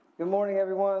Good morning,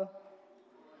 everyone.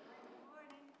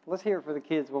 Let's hear it for the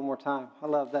kids one more time. I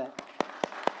love that.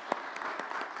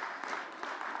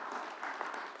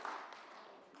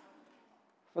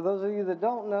 For those of you that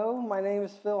don't know, my name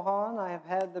is Phil Hahn. I have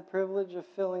had the privilege of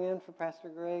filling in for Pastor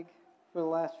Greg for the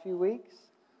last few weeks.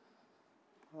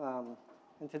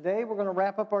 And today we're going to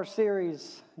wrap up our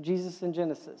series, Jesus in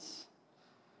Genesis.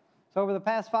 So over the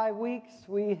past 5 weeks,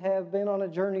 we have been on a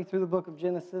journey through the book of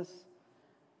Genesis.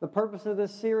 The purpose of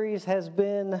this series has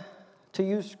been to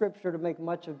use Scripture to make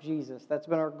much of Jesus. That's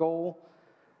been our goal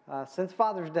since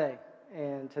Father's Day,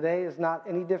 and today is not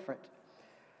any different.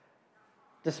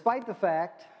 Despite the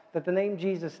fact that the name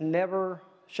Jesus never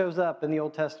shows up in the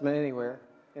Old Testament anywhere,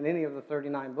 in any of the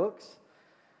 39 books,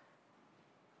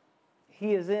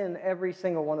 He is in every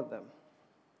single one of them.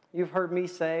 You've heard me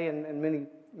say, and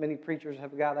many preachers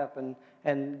have got up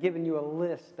and given you a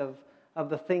list of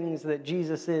the things that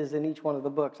Jesus is in each one of the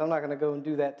books. I'm not going to go and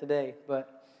do that today,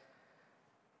 but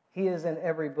He is in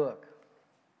every book.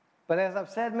 But as I've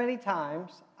said many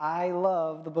times, I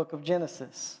love the book of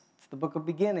Genesis. It's the book of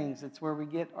beginnings. It's where we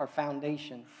get our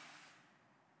foundation.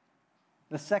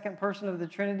 The second person of the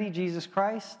Trinity, Jesus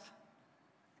Christ,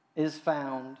 is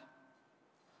found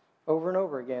over and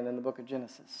over again in the book of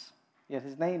Genesis. Yet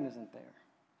His name isn't there.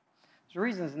 The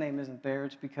reason His name isn't there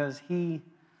is because He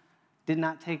did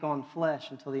not take on flesh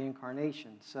until the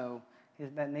incarnation. So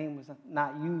that name was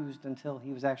not used until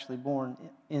He was actually born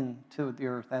into the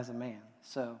earth as a man.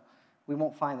 So we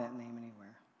won't find that name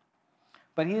anywhere.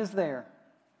 But He is there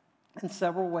in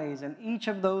several ways, and each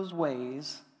of those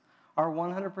ways are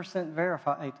 100%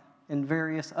 verified in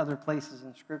various other places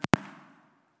in Scripture.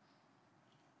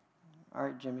 All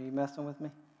right, Jimmy, you messing with me?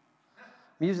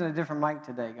 I'm using a different mic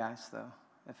today, guys, so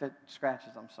if it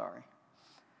scratches, I'm sorry.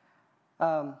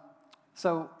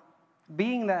 So,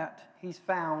 being that He's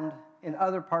found in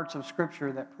other parts of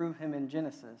Scripture that prove Him in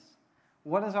Genesis,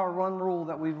 what is our one rule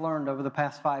that we've learned over the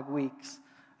past 5 weeks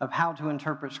of how to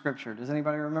interpret Scripture? Does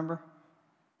anybody remember?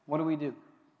 What do?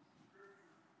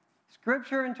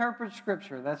 Scripture interprets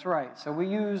Scripture, that's right. So we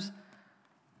use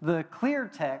the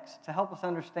clear text to help us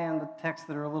understand the texts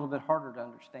that are a little bit harder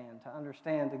to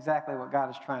understand exactly what God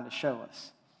is trying to show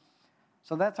us.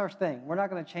 So that's our thing. We're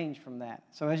not going to change from that.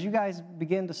 So as you guys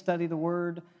begin to study the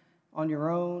Word on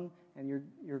your own, and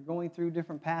you're going through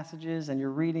different passages, and you're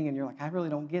reading, and you're like, I really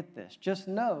don't get this, just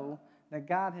know that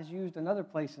God has used another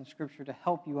place in Scripture to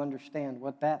help you understand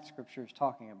what that Scripture is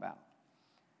talking about.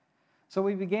 So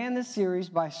we began this series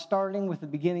by starting with the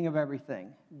beginning of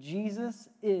everything. Jesus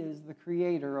is the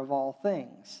creator of all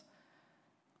things.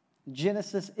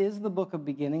 Genesis is the book of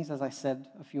beginnings, as I said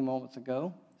a few moments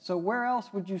ago. So where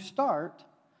else would you start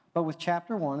but with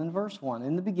chapter 1 and verse 1?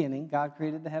 In the beginning, God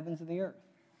created the heavens and the earth.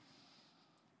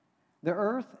 The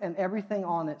earth and everything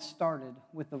on it started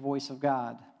with the voice of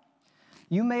God.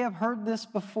 You may have heard this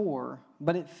before,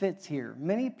 but it fits here.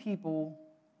 Many people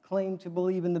claim to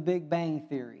believe in the Big Bang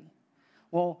Theory.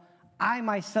 Well, I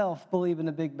myself believe in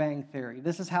the Big Bang Theory.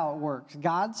 This is how it works.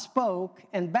 God spoke,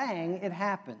 and bang, it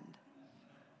happened.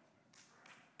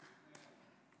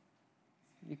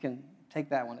 You can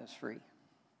take that one as free.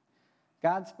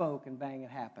 God spoke, and bang, it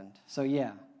happened. So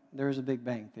yeah, there is a Big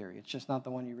Bang Theory. It's just not the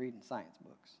one you read in science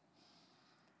books.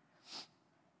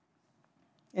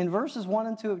 In verses 1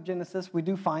 and 2 of Genesis, we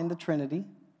do find the Trinity.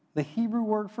 The Hebrew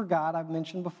word for God, I've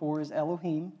mentioned before, is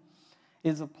Elohim,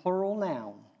 is a plural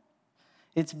noun.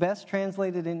 It's best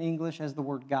translated in English as the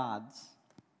word gods.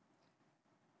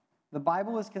 The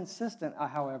Bible is consistent,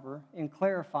 however, in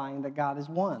clarifying that God is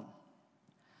one.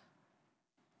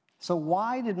 So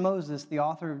why did Moses, the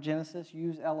author of Genesis,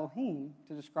 use Elohim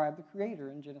to describe the Creator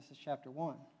in Genesis chapter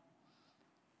 1?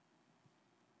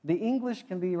 The English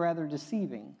can be rather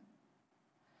deceiving.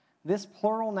 This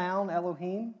plural noun,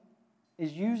 Elohim,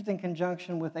 is used in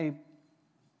conjunction with a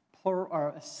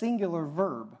singular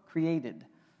verb, created.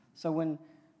 So when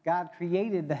God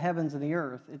created the heavens and the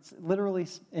earth, it's literally,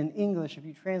 in English, if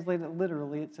you translate it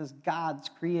literally, it says God's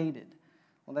created.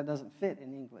 Well, that doesn't fit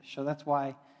in English. So that's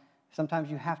why sometimes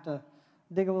you have to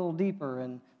dig a little deeper,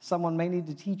 and someone may need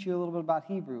to teach you a little bit about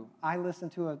Hebrew. I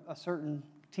listen to a certain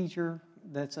teacher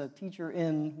that's a teacher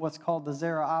in what's called the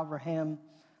Zerah Abraham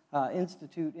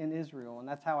Institute in Israel, and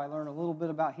that's how I learn a little bit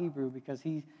about Hebrew, because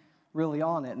he's really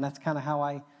on it, and that's kind of how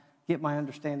I get my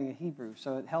understanding of Hebrew.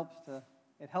 So it helps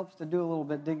to do a little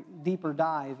bit deeper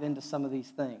dive into some of these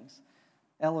things.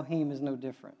 Elohim is no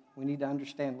different. We need to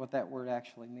understand what that word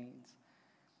actually means.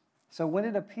 So when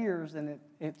it appears and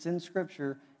it's in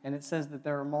Scripture and it says that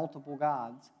there are multiple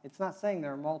gods, it's not saying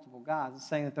there are multiple gods. It's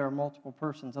saying that there are multiple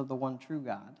persons of the one true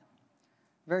God.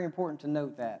 Very important to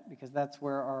note that, because that's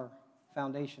where our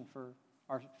foundation for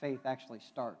our faith actually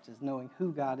starts, is knowing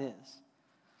who God is.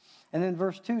 And then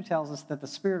verse 2 tells us that the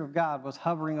Spirit of God was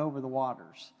hovering over the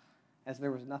waters as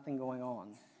there was nothing going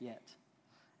on yet.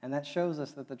 And that shows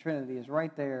us that the Trinity is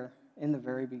right there in the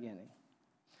very beginning.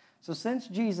 So since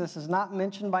Jesus is not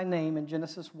mentioned by name in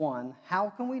Genesis 1, how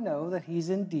can we know that he's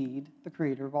indeed the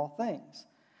creator of all things?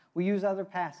 We use other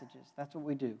passages. That's what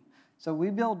we do. So we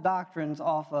build doctrines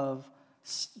off of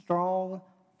strong,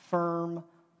 firm,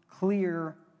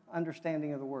 clear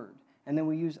understanding of the Word. And then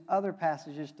we use other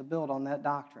passages to build on that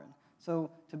doctrine.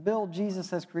 So to build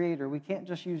Jesus as creator, we can't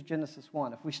just use Genesis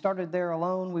 1. If we started there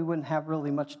alone, we wouldn't have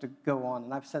really much to go on,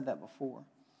 and I've said that before.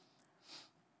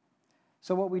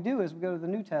 So what we do is we go to the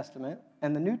New Testament,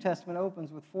 and the New Testament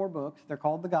opens with 4 books. They're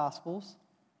called the Gospels.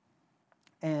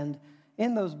 And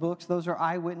in those books, those are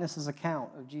eyewitnesses'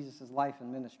 account of Jesus' life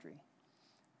and ministry.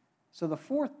 So the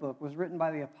 4th book was written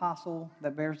by the apostle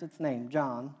that bears its name,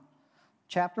 John.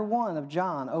 Chapter 1 of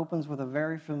John opens with a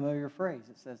very familiar phrase.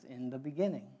 It says, "In the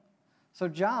beginning." So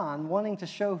John, wanting to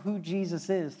show who Jesus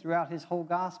is throughout his whole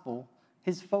gospel,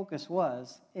 his focus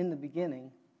was, in the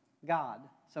beginning, God.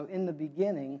 So in the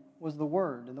beginning was the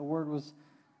Word, and the Word was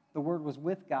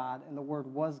with God, and the Word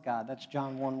was God. That's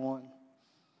John 1:1.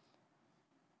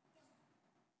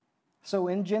 So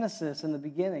in Genesis, in the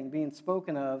beginning, being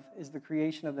spoken of is the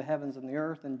creation of the heavens and the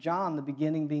earth, and John, the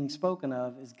beginning being spoken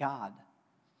of, is God.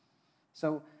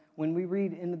 So when we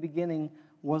read in the beginning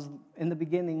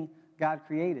God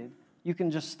created, you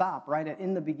can just stop right at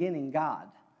in the beginning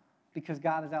God, because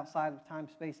God is outside of time,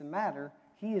 space, and matter.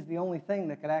 He is the only thing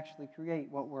that could actually create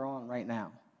what we're on right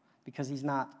now, because he's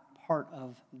not part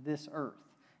of this earth.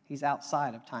 He's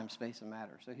outside of time, space, and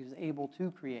matter, so he's able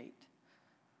to create.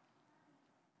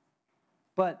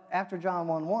 But after John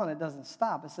 1:1, it doesn't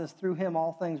stop. It says, "Through him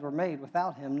all things were made.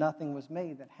 Without him nothing was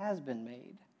made that has been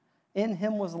made. In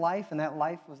him was life, and that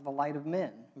life was the light of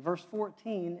men." Verse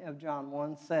 14 of John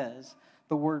 1 says,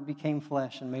 "The Word became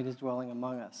flesh and made his dwelling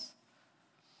among us."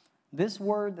 This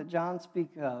Word that John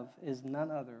speaks of is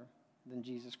none other than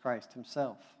Jesus Christ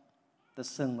himself, the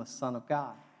sinless Son of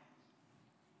God.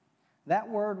 That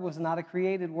Word was not a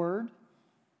created Word.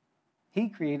 He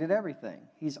created everything.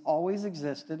 He's always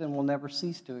existed and will never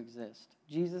cease to exist.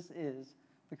 Jesus is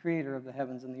the creator of the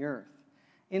heavens and the earth.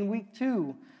 In week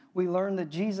 2, we learn that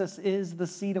Jesus is the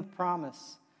seed of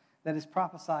promise that is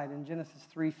prophesied in Genesis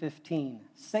 3:15.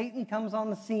 Satan comes on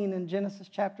the scene in Genesis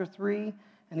chapter 3,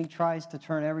 and he tries to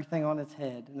turn everything on its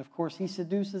head. And of course, he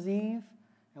seduces Eve,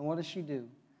 and what does she do?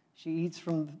 She eats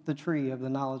from the tree of the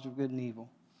knowledge of good and evil.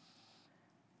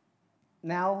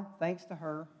 Now, thanks to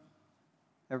her,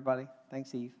 everybody,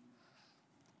 thanks Eve,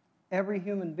 every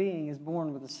human being is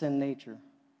born with a sin nature,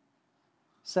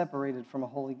 separated from a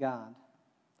holy God.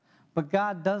 But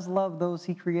God does love those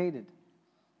he created.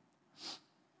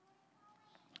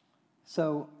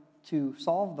 So, to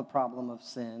solve the problem of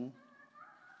sin,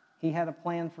 he had a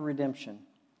plan for redemption.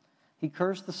 He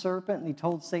cursed the serpent, and he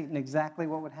told Satan exactly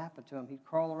what would happen to him. He'd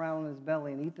crawl around on his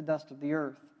belly and eat the dust of the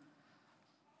earth.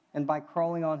 And by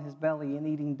crawling on his belly and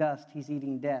eating dust, he's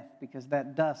eating death, because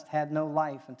that dust had no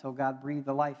life until God breathed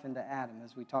the life into Adam,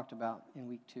 as we talked about in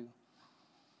week 2.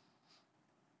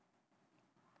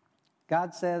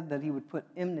 God said that he would put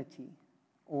enmity,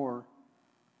 or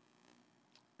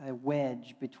a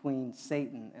wedge, between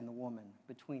Satan and the woman,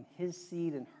 between his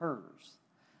seed and hers,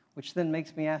 which then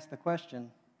makes me ask the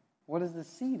question, what is the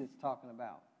seed it's talking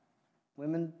about?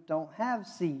 Women don't have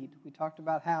seed. We talked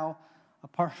about how,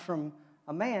 apart from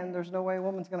a man, there's no way a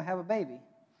woman's going to have a baby.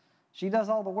 She does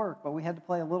all the work, but we had to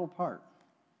play a little part.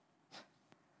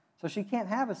 So she can't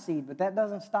have a seed, but that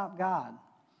doesn't stop God.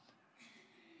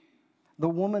 The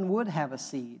woman would have a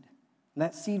seed, and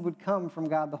that seed would come from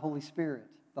God the Holy Spirit.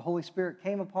 The Holy Spirit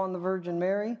came upon the Virgin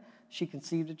Mary. She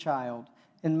conceived a child.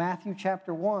 In Matthew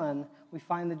chapter 1, we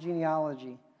find the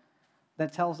genealogy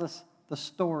that tells us the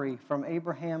story from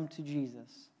Abraham to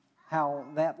Jesus, how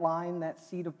that line, that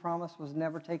seed of promise, was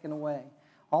never taken away.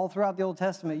 All throughout the Old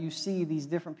Testament, you see these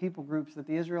different people groups that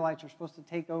the Israelites are supposed to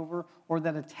take over or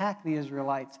that attack the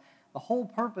Israelites. The whole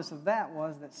purpose of that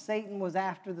was that Satan was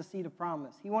after the seed of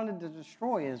promise. He wanted to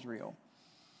destroy Israel.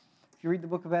 If you read the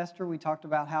book of Esther, we talked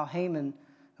about how Haman,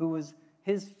 who was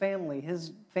his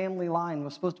family line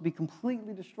was supposed to be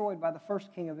completely destroyed by the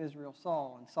first king of Israel,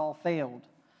 Saul, and Saul failed.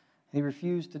 He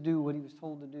refused to do what he was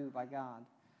told to do by God.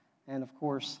 And of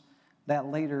course, that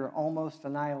later almost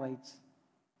annihilates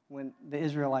when the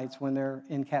Israelites, when they're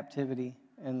in captivity,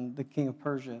 and the king of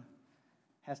Persia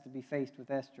has to be faced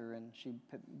with Esther, and she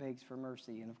begs for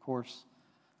mercy. And of course,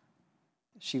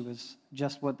 she was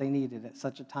just what they needed at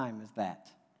such a time as that.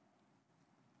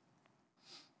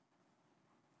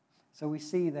 So we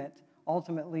see that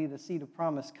ultimately the seed of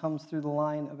promise comes through the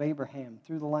line of Abraham,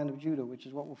 through the line of Judah, which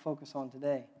is what we'll focus on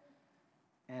today.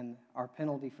 And our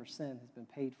penalty for sin has been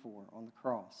paid for on the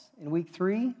cross. In week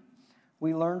 3,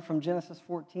 we learned from Genesis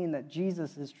 14 that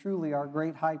Jesus is truly our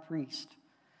great high priest.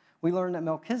 We learned that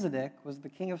Melchizedek was the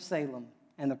king of Salem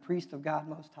and the priest of God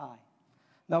Most High.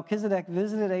 Melchizedek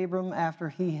visited Abram after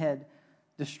he had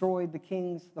destroyed the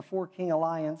 4-king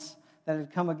alliance that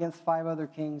had come against 5 other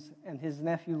kings, and his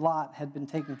nephew Lot had been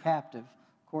taken captive.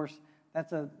 Of course,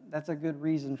 that's a good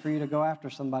reason for you to go after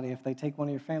somebody if they take one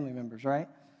of your family members, right?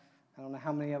 I don't know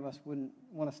how many of us wouldn't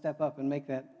want to step up and make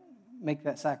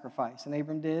that sacrifice. And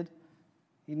Abram did.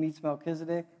 He meets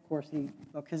Melchizedek. Of course,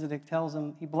 Melchizedek tells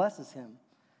him, he blesses him.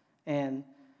 And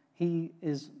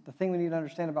the thing we need to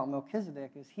understand about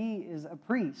Melchizedek is he is a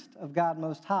priest of God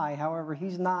Most High. However,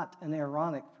 he's not an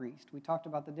Aaronic priest. We talked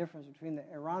about the difference between the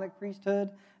Aaronic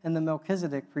priesthood and the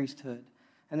Melchizedek priesthood.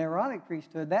 An Aaronic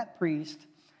priesthood, that priest,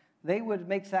 they would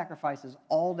make sacrifices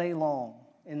all day long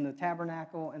in the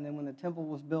tabernacle, and then when the temple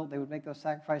was built, they would make those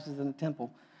sacrifices in the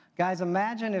temple. Guys,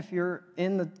 imagine if you're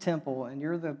in the temple and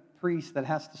you're the priest that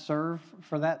has to serve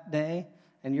for that day,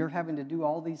 and you're having to do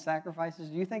all these sacrifices.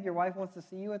 Do you think your wife wants to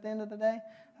see you at the end of the day?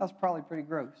 That's probably pretty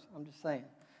gross. I'm just saying.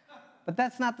 But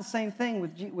that's not the same thing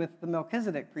with the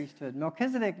Melchizedek priesthood.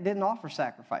 Melchizedek didn't offer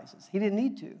sacrifices. He didn't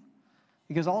need to,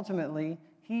 because ultimately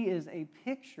he is a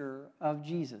picture of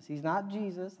Jesus. He's not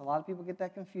Jesus. A lot of people get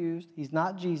that confused. He's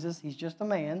not Jesus. He's just a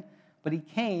man, but he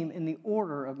came in the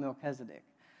order of Melchizedek.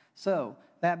 So,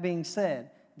 that being said,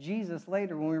 Jesus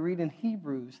later, when we read in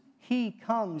Hebrews, he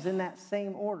comes in that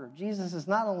same order. Jesus is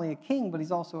not only a king, but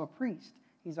he's also a priest.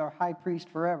 He's our high priest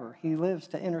forever. He lives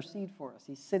to intercede for us.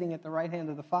 He's sitting at the right hand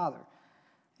of the Father,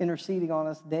 interceding on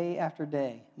us day after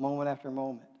day, moment after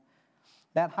moment.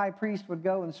 That high priest would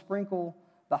go and sprinkle,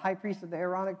 the high priest of the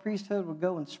Aaronic priesthood would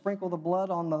go and sprinkle the blood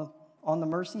on the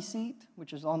mercy seat,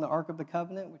 which is on the Ark of the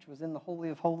Covenant, which was in the Holy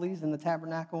of Holies, in the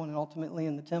tabernacle, and ultimately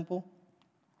in the temple.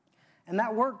 And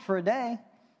that worked for a day.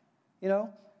 You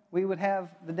know, we would have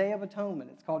the Day of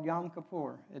Atonement. It's called Yom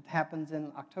Kippur. It happens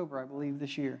in October, I believe,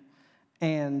 this year.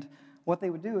 And what they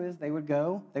would do is they would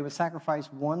sacrifice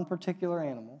one particular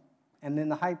animal, and then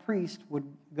the high priest would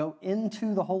go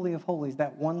into the Holy of Holies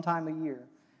that one time a year,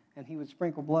 and he would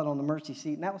sprinkle blood on the mercy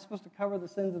seat. And that was supposed to cover the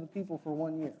sins of the people for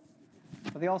 1 year.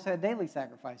 But they also had daily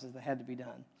sacrifices that had to be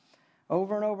done.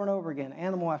 Over and over and over again,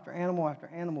 animal after animal after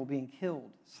animal being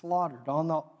killed, slaughtered on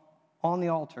the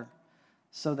altar,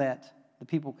 so that the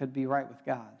people could be right with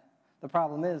God. The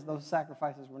problem is those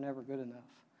sacrifices were never good enough.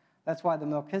 That's why the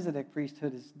Melchizedek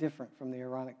priesthood is different from the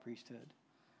Aaronic priesthood.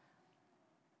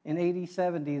 In AD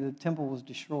 70, the temple was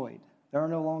destroyed. There are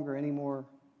no longer any more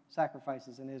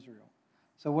sacrifices in Israel.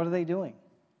 So what are they doing?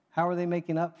 How are they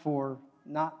making up for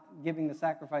not giving the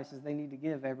sacrifices they need to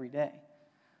give every day?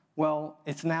 Well,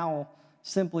 it's now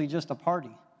simply just a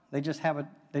party. They just have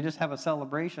a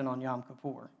celebration on Yom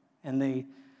Kippur, and they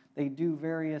do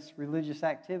various religious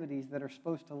activities that are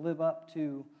supposed to live up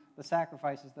to the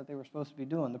sacrifices that they were supposed to be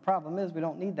doing. The problem is we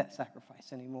don't need that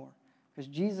sacrifice anymore, because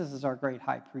Jesus is our great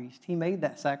high priest. He made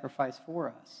that sacrifice for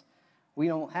us. We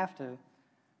don't have to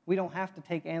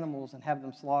take animals and have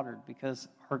them slaughtered, because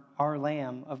our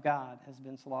Lamb of God has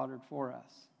been slaughtered for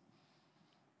us.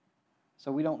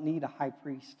 So we don't need a high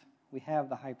priest. We have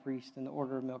the high priest in the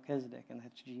order of Melchizedek, and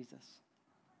that's Jesus.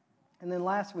 And then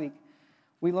last week,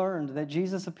 we learned that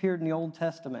Jesus appeared in the Old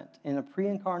Testament in a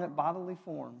pre-incarnate bodily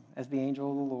form as the angel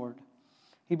of the Lord.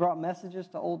 He brought messages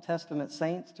to Old Testament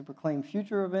saints to proclaim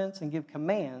future events and give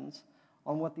commands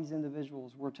on what these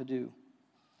individuals were to do.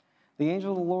 The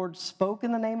angel of the Lord spoke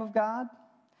in the name of God.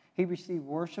 He received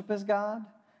worship as God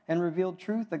and revealed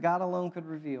truth that God alone could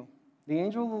reveal. The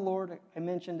angel of the Lord I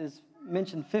mentioned is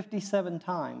mentioned 57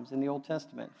 times in the Old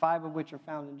Testament, 5 of which are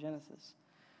found in Genesis.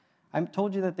 I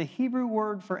told you that the Hebrew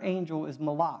word for angel is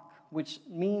malach, which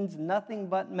means nothing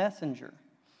but messenger.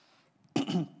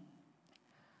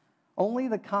 Only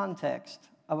the context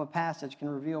of a passage can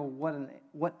reveal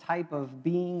what type of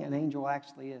being an angel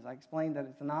actually is. I explained that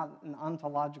it's not an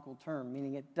ontological term,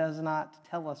 meaning it does not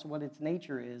tell us what its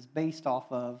nature is based off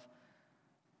of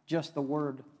just the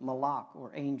word malach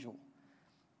or angel.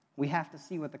 We have to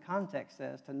see what the context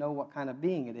says to know what kind of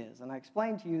being it is. And I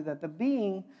explained to you that the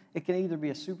being, it can either be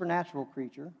a supernatural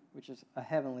creature, which is a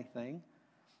heavenly thing,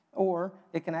 or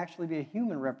it can actually be a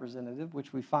human representative,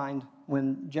 which we find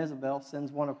when Jezebel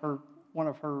sends one of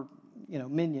her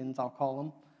minions, I'll call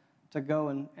them, to go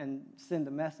and send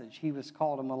a message. He was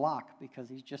called a malach because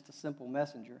he's just a simple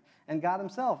messenger. And God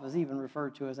himself is even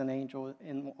referred to as an angel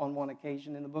on one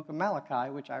occasion in the book of Malachi,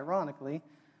 which ironically,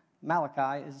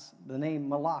 Malachi is the name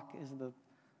malach, is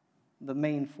the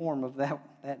main form of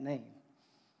that name.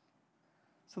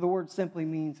 So the word simply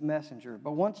means messenger.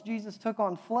 But once Jesus took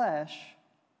on flesh,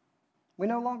 we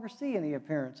no longer see any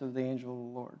appearance of the angel of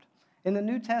the Lord. In the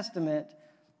New Testament,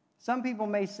 some people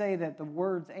may say that the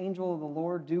words angel of the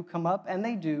Lord do come up, and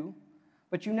they do,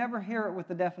 but you never hear it with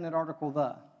the definite article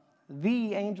the.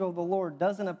 The angel of the Lord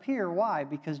doesn't appear. Why?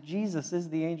 Because Jesus is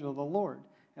the angel of the Lord.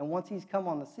 And once he's come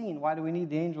on the scene, why do we need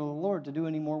the angel of the Lord to do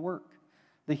any more work?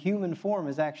 The human form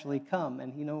has actually come,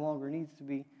 and he no longer needs to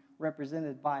be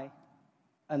represented by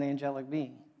an angelic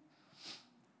being.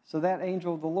 So that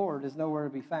angel of the Lord is nowhere to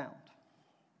be found.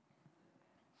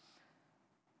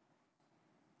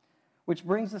 Which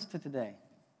brings us to today.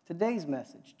 Today's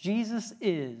message. Jesus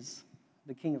is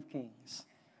the King of Kings.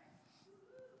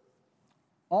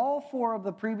 All four of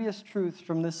the previous truths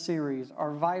from this series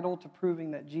are vital to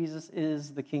proving that Jesus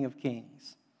is the King of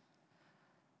Kings.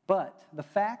 But the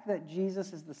fact that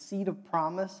Jesus is the seed of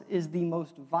promise is the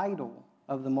most vital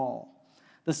of them all.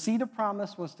 The seed of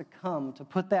promise was to come to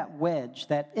put that wedge,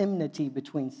 that enmity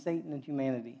between Satan and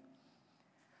humanity.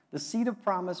 The seed of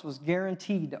promise was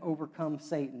guaranteed to overcome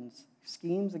Satan's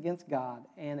schemes against God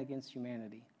and against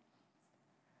humanity.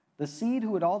 The seed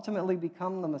who would ultimately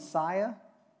become the Messiah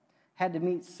had to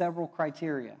meet several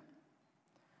criteria.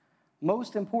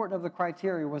 Most important of the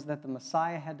criteria was that the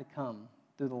Messiah had to come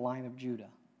through the line of Judah.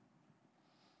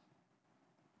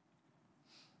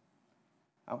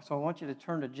 So I want you to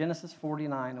turn to Genesis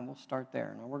 49, and we'll start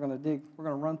there. Now we're going to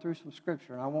run through some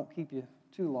scripture, and I won't keep you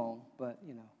too long, but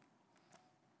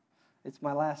it's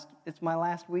my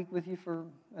last week with you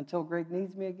until Greg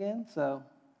needs me again. So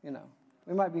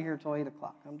we might be here till 8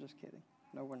 o'clock. I'm just kidding.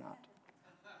 No, we're not.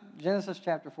 Genesis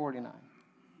chapter 49.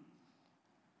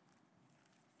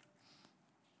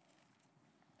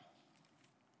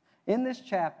 In this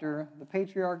chapter, the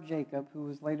patriarch Jacob, who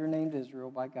was later named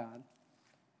Israel by God,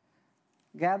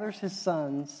 gathers his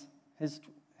sons, his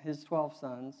 12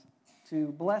 sons,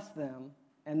 to bless them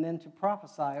and then to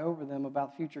prophesy over them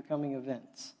about future coming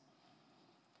events.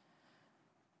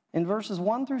 In verses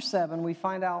 1 through 7, we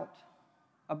find out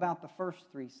about the first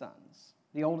three sons.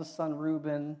 The oldest son,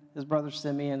 Reuben, his brother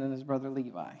Simeon, and his brother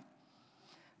Levi.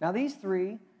 Now these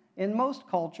three, in most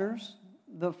cultures,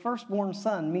 the firstborn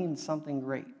son means something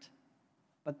great.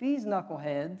 But these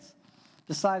knuckleheads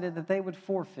decided that they would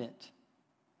forfeit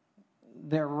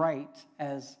their right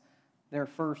as their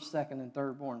first, second, and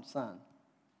thirdborn son.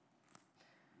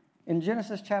 In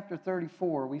Genesis chapter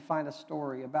 34, we find a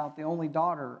story about the only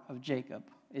daughter of Jacob,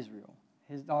 Israel.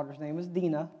 His daughter's name is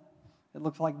Dinah. It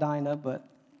looks like Dinah, but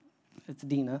it's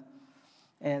Dinah.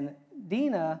 And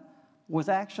Dinah was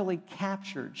actually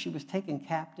captured. She was taken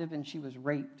captive and she was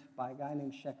raped by a guy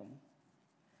named Shechem.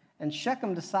 And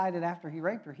Shechem decided after he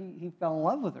raped her, he fell in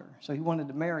love with her, so he wanted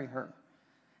to marry her.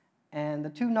 And the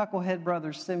two knucklehead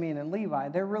brothers, Simeon and Levi,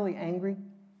 they're really angry,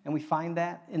 and we find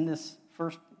that in this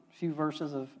first few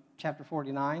verses of chapter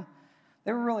 49.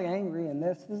 They were really angry, and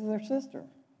this is their sister.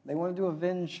 They wanted to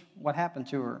avenge what happened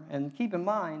to her. And keep in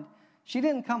mind, she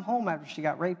didn't come home after she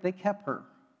got raped. They kept her.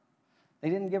 They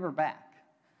didn't give her back.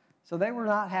 So they were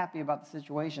not happy about the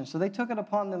situation. So they took it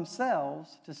upon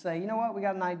themselves to say, you know what, we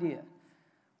got an idea.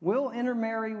 We'll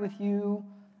intermarry with you,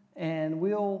 and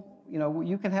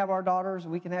you can have our daughters,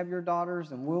 we can have your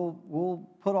daughters, and we'll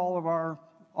put all of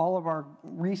our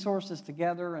resources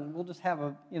together, and we'll just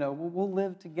have we'll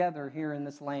live together here in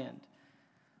this land.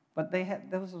 But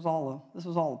this was all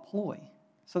a ploy.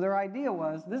 So their idea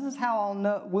was, this is how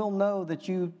we'll know that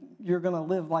you're going to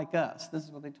live like us. This is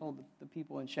what they told the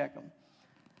people in Shechem.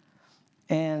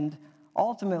 And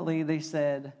ultimately they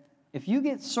said, if you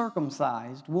get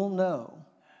circumcised, we'll know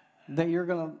that you're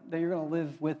going to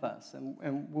live with us,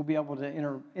 and we'll be able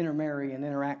to intermarry and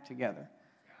interact together.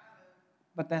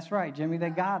 But that's right, Jimmy, they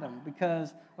got him.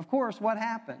 Because, of course, what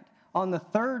happened? On the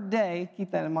third day,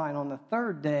 keep that in mind, on the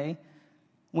third day,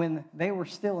 when they were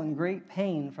still in great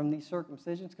pain from these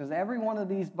circumcisions, because every one of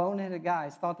these boneheaded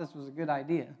guys thought this was a good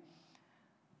idea,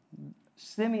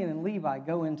 Simeon and Levi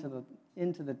go into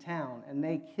the town, and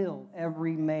they kill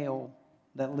every male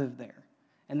that lived there.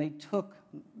 And they took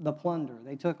the plunder.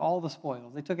 They took all the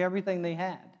spoils. They took everything they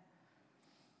had.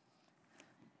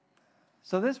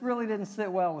 So this really didn't sit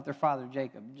well with their father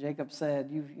Jacob. Jacob said,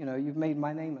 you've made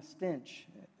my name a stench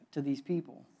to these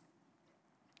people.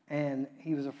 And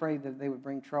he was afraid that they would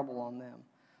bring trouble on them.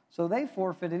 So they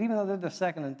forfeited, even though they're the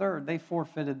second and third, they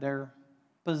forfeited their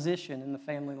position in the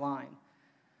family line.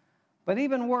 But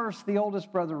even worse, the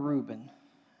oldest brother Reuben.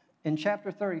 In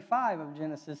chapter 35 of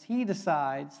Genesis, he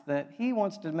decides that he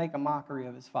wants to make a mockery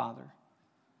of his father.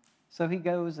 So he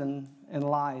goes and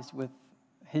lies with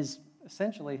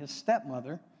essentially his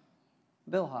stepmother,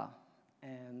 Bilhah.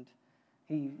 and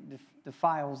he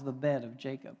defiles the bed of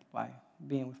Jacob by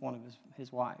being with one of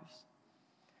his wives.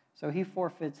 So he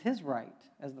forfeits his right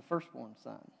as the firstborn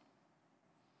son.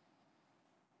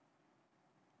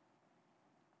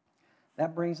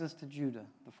 That brings us to Judah,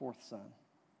 the fourth son.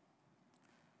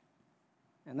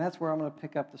 And that's where I'm going to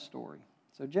pick up the story.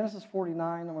 So Genesis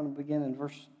 49, I'm going to begin in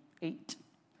verse 8.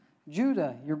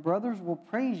 Judah, your brothers will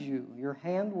praise you. Your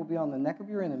hand will be on the neck of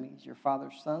your enemies. Your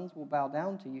father's sons will bow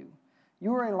down to you.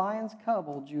 You are a lion's cub,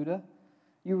 O Judah.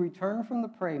 You return from the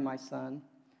prey, my son.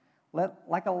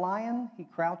 Like a lion, he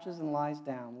crouches and lies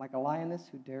down, like a lioness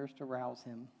who dares to rouse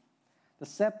him. The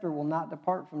scepter will not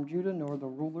depart from Judah, nor the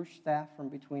ruler's staff from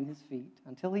between his feet,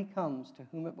 until he comes to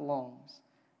whom it belongs,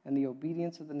 and the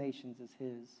obedience of the nations is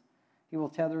his. He will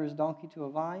tether his donkey to a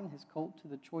vine, his colt to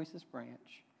the choicest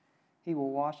branch. He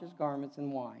will wash his garments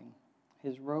in wine,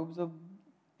 his robes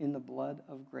in the blood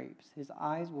of grapes. His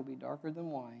eyes will be darker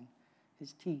than wine,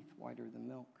 his teeth whiter than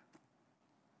milk.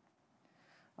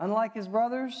 Unlike his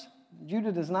brothers,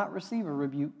 Judah does not receive a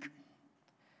rebuke.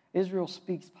 Israel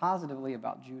speaks positively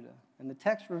about Judah, and the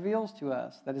text reveals to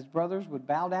us that his brothers would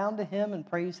bow down to him and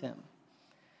praise him.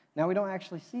 Now, we don't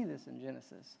actually see this in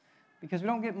Genesis, because we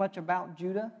don't get much about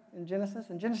Judah in Genesis.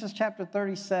 In Genesis chapter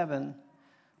 37,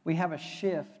 we have a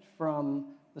shift from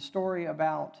the story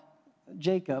about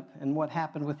Jacob and what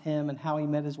happened with him and how he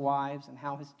met his wives and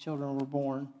how his children were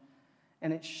born.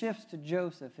 And it shifts to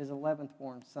Joseph, his 11th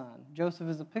born son. Joseph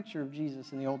is a picture of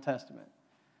Jesus in the Old Testament.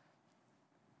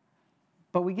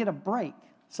 But we get a break.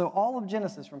 So all of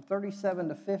Genesis from 37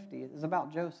 to 50 is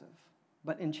about Joseph.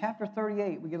 But in chapter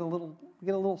 38, we get a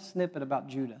little snippet about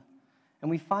Judah. And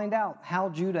we find out how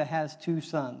Judah has two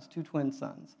sons, two twin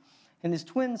sons. And his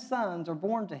twin sons are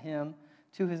born to him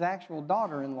to his actual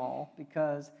daughter-in-law,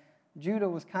 because Judah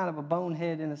was kind of a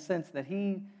bonehead in a sense that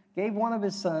he gave one of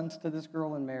his sons to this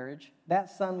girl in marriage. That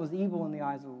son was evil in the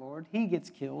eyes of the Lord. He gets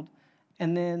killed.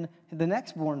 And then the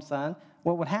next born son,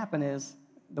 what would happen is,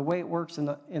 the way it works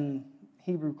in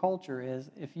Hebrew culture is,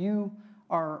 if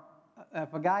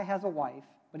a guy has a wife,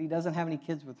 but he doesn't have any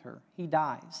kids with her, he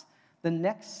dies. The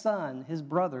next son, his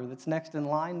brother that's next in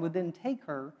line, would then take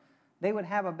her. They would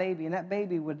have a baby, and that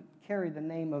baby would carry the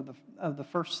name of the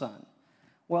first son.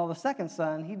 Well, the second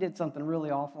son, he did something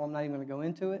really awful. I'm not even going to go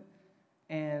into it.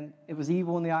 And it was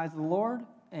evil in the eyes of the Lord,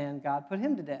 and God put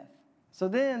him to death. So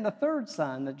then the third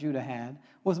son that Judah had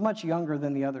was much younger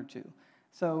than the other two.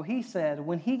 So he said,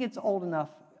 when he gets old enough,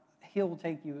 he'll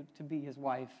take you to be his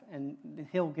wife, and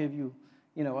he'll give you,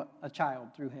 a child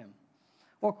through him.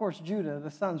 Well, of course, Judah, the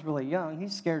son's really young.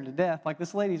 He's scared to death. Like,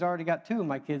 this lady's already got two of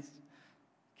my kids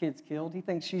killed. He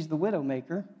thinks she's the widow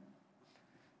maker.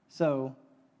 So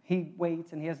he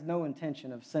waits, and he has no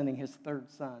intention of sending his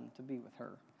third son to be with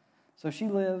her. So she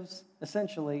lives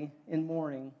essentially in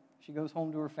mourning. She goes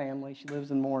home to her family. She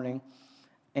lives in mourning.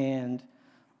 And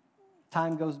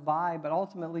time goes by, but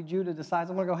ultimately Judah decides,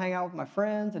 I'm going to go hang out with my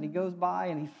friends. And he goes by,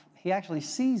 and he actually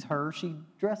sees her. She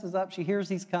dresses up. She hears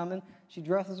he's coming. She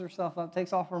dresses herself up,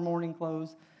 takes off her mourning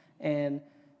clothes, and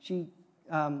she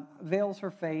veils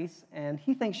her face. And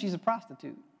he thinks she's a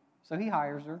prostitute. So he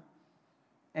hires her.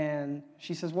 And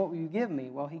she says, what will you give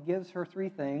me? Well, he gives her three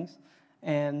things.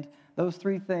 And those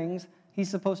three things, he's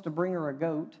supposed to bring her a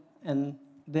goat, and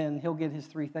then he'll get his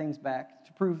three things back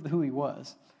to prove who he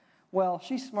was. Well,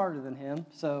 she's smarter than him,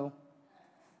 so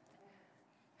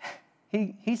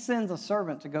he sends a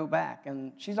servant to go back,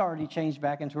 and she's already changed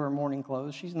back into her mourning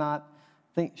clothes.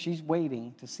 She's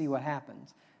waiting to see what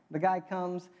happens. The guy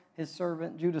comes, his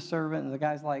servant, Judah's servant, and the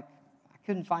guy's like, I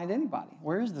couldn't find anybody.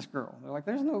 Where is this girl? They're like,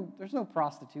 there's no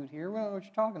prostitute here. We don't know what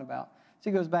you're talking about. So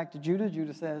he goes back to Judah.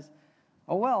 Judah says,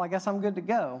 oh, well, I guess I'm good to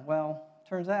go. Well,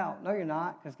 turns out, no, you're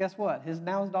not, because guess what?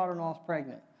 Now his daughter-in-law is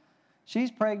pregnant.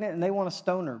 She's pregnant, and they want to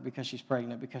stone her because she's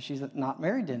pregnant, because she's not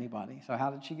married to anybody. So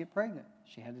how did she get pregnant?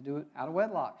 She had to do it out of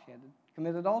wedlock. She had to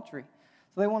commit adultery.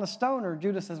 So they want to stone her.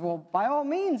 Judah says, well, by all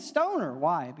means, stone her.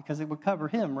 Why? Because it would cover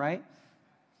him, right?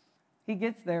 He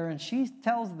gets there, and she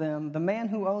tells them, the man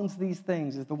who owns these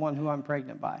things is the one who I'm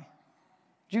pregnant by.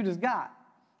 Judah's got,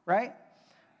 right?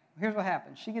 Here's what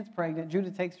happens. She gets pregnant.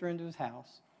 Judah takes her into his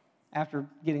house after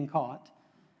getting caught,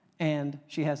 and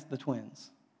she has the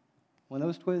twins. When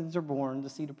those twins are born, the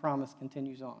seed of promise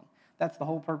continues on. That's the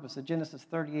whole purpose of Genesis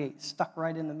 38, stuck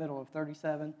right in the middle of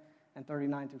 37 and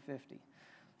 39 through 50.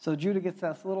 So Judah gets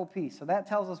this little piece. So that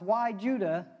tells us why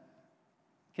Judah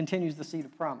continues the seed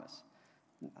of promise.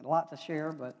 A lot to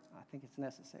share, but I think it's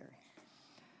necessary.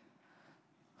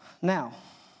 Now,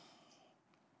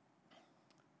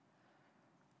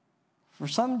 for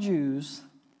some Jews,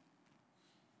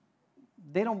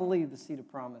 they don't believe the seed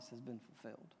of promise has been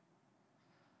fulfilled.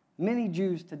 Many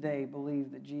Jews today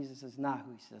believe that Jesus is not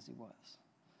who he says he was.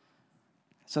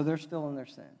 So they're still in their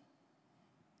sin.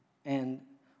 And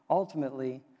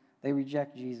ultimately, they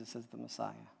reject Jesus as the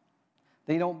Messiah.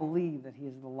 They don't believe that he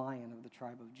is the Lion of the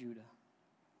tribe of Judah.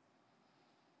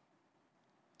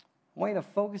 I want you to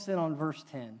focus in on verse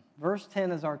 10. Verse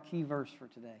 10 is our key verse for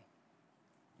today.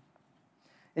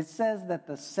 It says that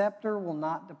the scepter will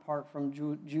not depart from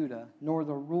Judah, nor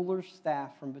the ruler's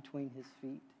staff from between his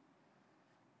feet.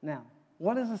 Now,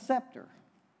 what is a scepter?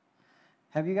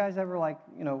 Have you guys ever,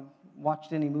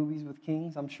 watched any movies with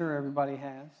kings? I'm sure everybody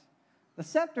has. The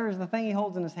scepter is the thing he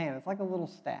holds in his hand. It's like a little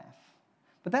staff.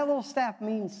 But that little staff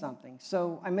means something.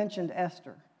 So I mentioned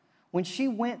Esther. When she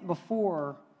went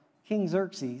before King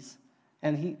Xerxes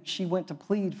and she went to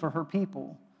plead for her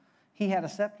people, he had a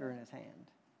scepter in his hand.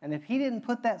 And if he didn't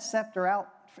put that scepter out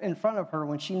in front of her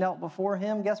when she knelt before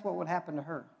him, guess what would happen to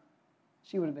her?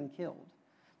 She would have been killed.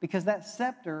 Because that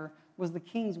scepter was the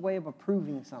king's way of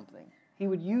approving something. He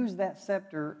would use that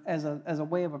scepter as a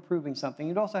way of approving something.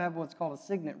 He'd also have what's called a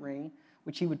signet ring,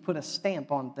 which he would put a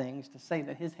stamp on things to say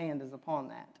that his hand is upon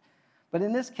that. But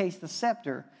in this case, the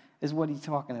scepter is what he's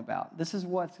talking about. This is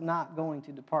what's not going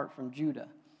to depart from Judah.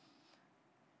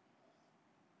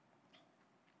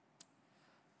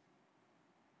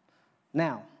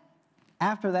 Now,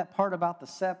 after that part about the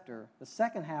scepter, the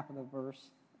second half of the verse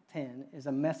 10 is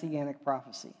a messianic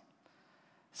prophecy.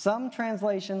 Some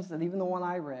translations, that even the one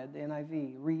I read, the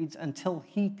NIV, reads, until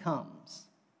he comes.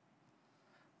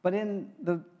 But in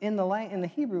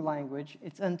the Hebrew language,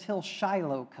 it's until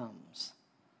Shiloh comes.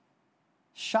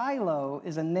 Shiloh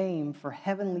is a name for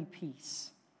heavenly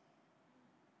peace.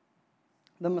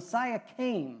 The Messiah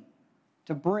came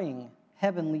to bring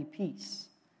heavenly peace.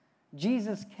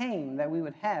 Jesus came that we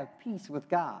would have peace with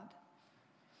God.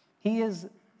 He is,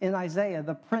 in Isaiah,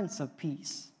 the Prince of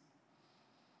Peace.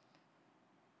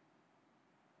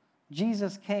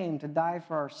 Jesus came to die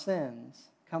for our sins,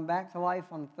 come back to life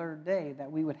on the third day,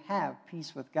 that we would have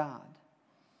peace with God.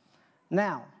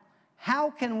 Now, how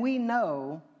can we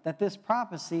know that this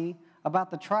prophecy about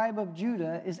the tribe of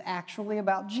Judah is actually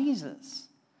about Jesus?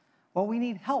 Well, we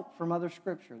need help from other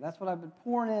Scripture. That's what I've been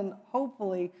pouring in.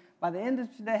 Hopefully, by the end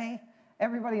of today,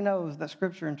 everybody knows that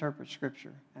Scripture interprets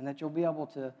Scripture, and that you'll be able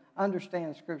to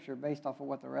understand Scripture based off of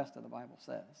what the rest of the Bible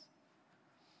says.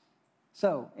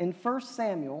 So, in 1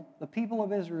 Samuel, the people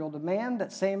of Israel demand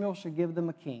that Samuel should give them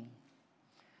a king.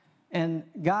 And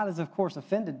God is, of course,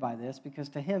 offended by this because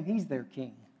to him, he's their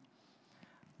king.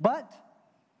 But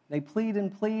they plead,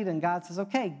 and God says,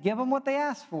 okay, give them what they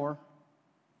asked for.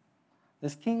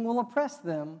 This king will oppress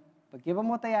them, but give them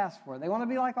what they asked for. They want to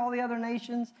be like all the other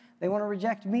nations. They want to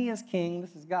reject me as king.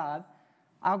 This is God.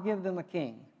 I'll give them a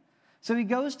king. So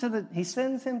he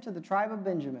sends him to the tribe of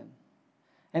Benjamin.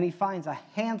 And he finds a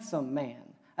handsome man,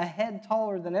 a head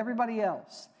taller than everybody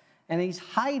else. And he's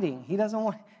hiding.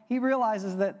 He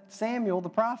realizes that Samuel, the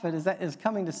prophet, is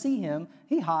coming to see him.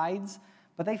 He hides,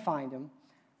 but they find him.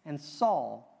 And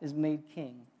Saul is made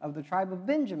king of the tribe of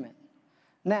Benjamin.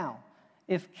 Now,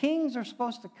 if kings are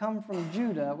supposed to come from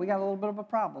Judah, we got a little bit of a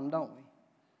problem, don't we?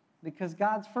 Because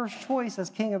God's first choice as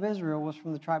king of Israel was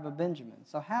from the tribe of Benjamin.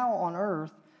 So how on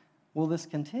earth will this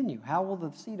continue? How will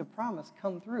the seed of promise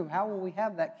come through? How will we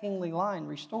have that kingly line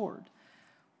restored?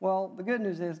 Well, the good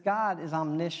news is God is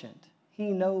omniscient.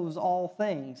 He knows all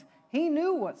things. He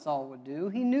knew what Saul would do.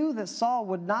 He knew that Saul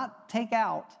would not take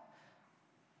out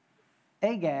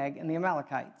Agag and the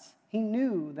Amalekites. He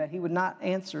knew that he would not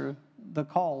answer the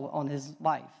call on his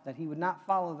life, that he would not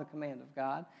follow the command of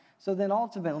God. So then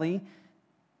ultimately,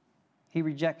 he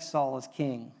rejects Saul as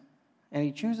king, and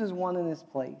he chooses one in his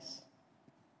place.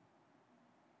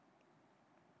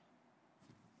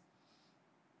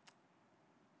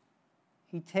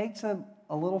 He takes a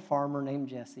little farmer named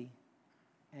Jesse,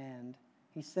 and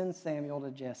he sends Samuel to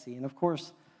Jesse. And of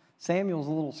course, Samuel's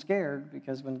a little scared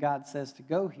because when God says to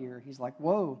go here, he's like,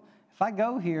 whoa, if I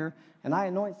go here and I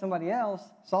anoint somebody else,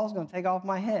 Saul's going to take off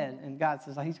my head. And God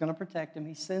says he's going to protect him.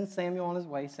 He sends Samuel on his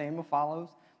way. Samuel follows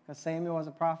because Samuel, as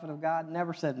a prophet of God,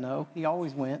 never said no. He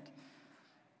always went.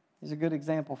 He's a good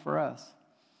example for us.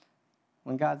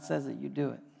 When God says it, you do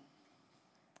it.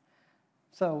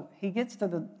 So he gets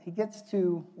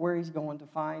to where he's going to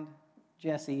find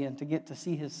Jesse and to get to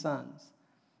see his sons.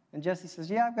 And Jesse says,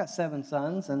 yeah, I've got 7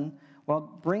 sons, and well,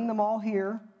 bring them all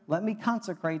here. Let me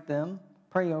consecrate them,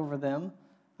 pray over them,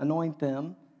 anoint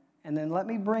them, and then let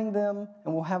me bring them,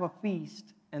 and we'll have a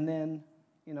feast, and then,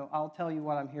 I'll tell you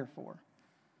what I'm here for.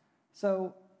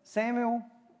 So Samuel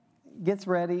gets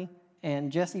ready,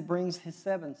 and Jesse brings his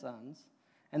 7 sons,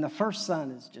 and the first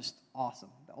son is just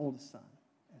awesome, the oldest son.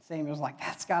 Samuel's like,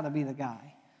 that's got to be the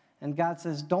guy. And God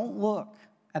says, don't look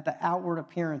at the outward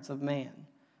appearance of man.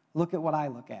 Look at what I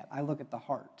look at. I look at the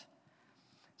heart.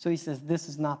 So he says, this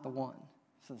is not the one.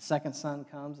 So the second son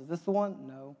comes. Is this the one?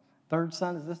 No. Third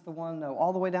son, is this the one? No.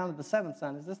 All the way down to the seventh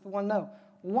son. Is this the one? No.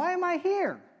 Why am I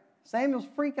here? Samuel's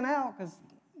freaking out because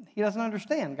he doesn't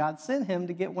understand. God sent him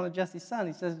to get one of Jesse's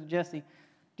sons. He says to Jesse, do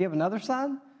you have another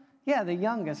son? Yeah, the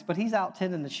youngest, but he's out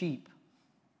tending the sheep.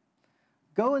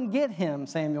 Go and get him,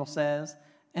 Samuel says,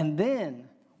 and then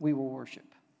we will worship.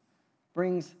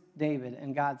 Brings David,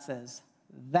 and God says,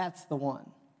 that's the one.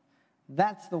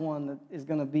 That's the one that is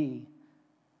going to be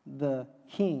the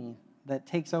king that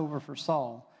takes over for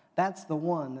Saul. That's the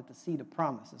one that the seed of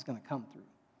promise is going to come through.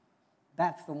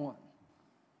 That's the one.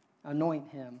 Anoint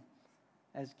him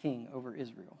as king over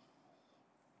Israel.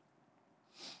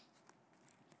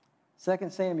 2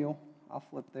 Samuel, I'll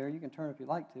flip there. You can turn if you'd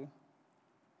like to.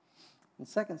 In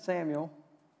 2 Samuel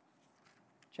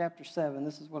chapter 7,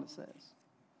 this is what it says.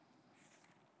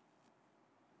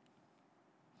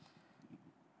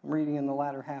 I'm reading in the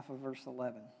latter half of verse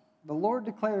 11. The Lord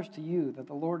declares to you that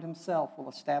the Lord himself will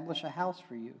establish a house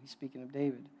for you. He's speaking of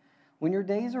David. When your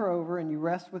days are over and you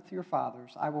rest with your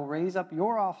fathers, I will raise up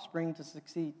your offspring to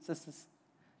succeed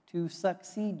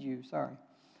you,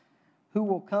 who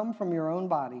will come from your own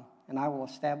body, and I will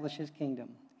establish his kingdom.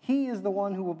 He is the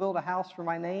one who will build a house for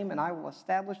my name, and I will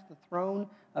establish the throne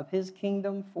of his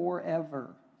kingdom forever.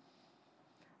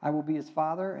 I will be his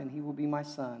father, and he will be my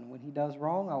son. When he does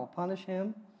wrong, I will punish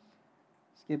him.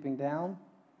 Skipping down,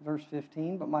 verse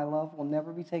 15, but my love will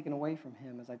never be taken away from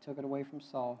him as I took it away from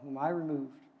Saul, whom I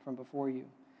removed from before you.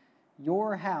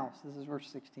 Your house, this is verse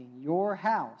 16, your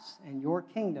house and your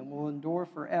kingdom will endure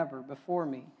forever before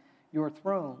me. Your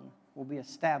throne will be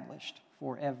established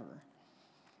forever.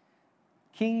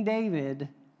 King David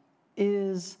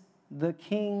is the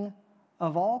king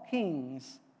of all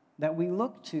kings that we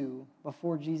look to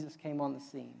before Jesus came on the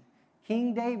scene.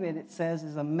 King David, it says,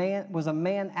 was a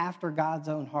man after God's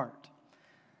own heart.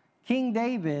 King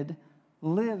David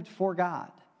lived for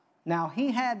God. Now,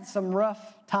 he had some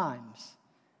rough times.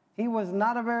 He was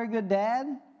not a very good dad.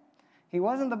 He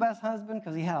wasn't the best husband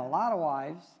because he had a lot of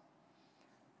wives.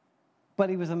 But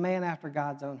he was a man after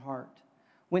God's own heart.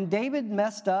 When David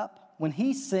messed up, when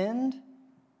he sinned,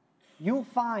 you'll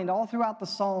find all throughout the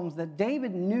Psalms that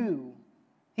David knew,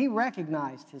 he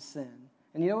recognized his sin.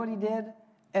 And you know what he did?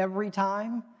 Every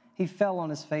time, he fell on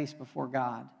his face before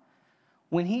God.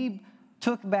 When he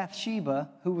took Bathsheba,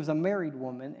 who was a married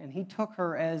woman, and he took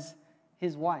her as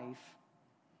his wife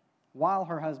while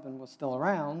her husband was still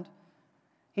around,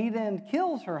 he then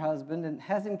kills her husband and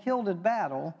has him killed in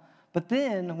battle. But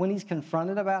then, when he's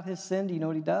confronted about his sin, do you know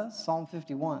what he does? Psalm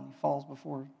 51, he falls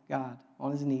before God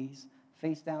on his knees,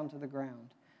 face down to the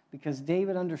ground, because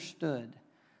David understood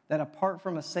that apart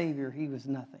from a Savior, he was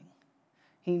nothing.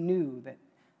 He knew that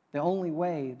the only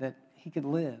way that he could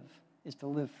live is to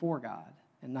live for God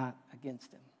and not against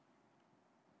him.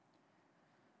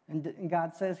 And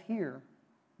God says here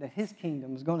that his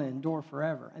kingdom is going to endure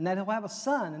forever, and that he'll have a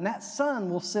son, and that son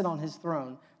will sit on his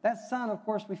throne. That son, of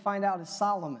course, we find out is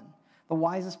Solomon, the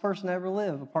wisest person to ever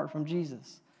live apart from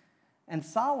Jesus. And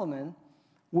Solomon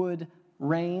would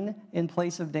reign in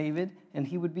place of David, and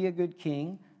he would be a good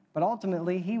king, but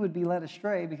ultimately he would be led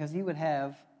astray because he would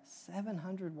have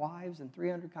 700 wives and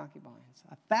 300 concubines,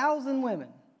 1,000 women.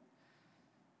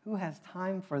 Who has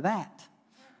time for that?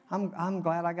 I'm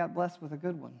glad I got blessed with a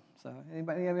good one. So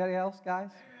anybody else, guys?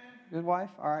 Good wife?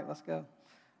 All right, let's go.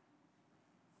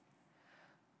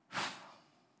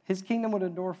 His kingdom would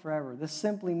endure forever. This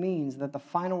simply means that the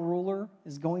final ruler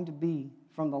is going to be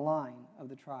from the line of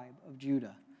the tribe of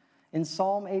Judah. In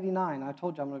Psalm 89, I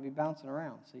told you I'm going to be bouncing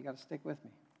around, so you got to stick with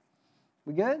me.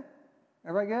 We good?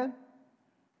 Everybody good?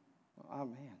 Oh,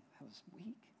 man, that was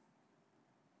weak.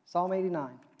 Psalm 89.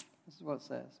 This is what it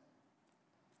says.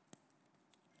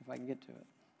 If I can get to it.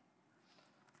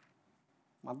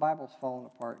 My Bible's falling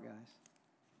apart, guys.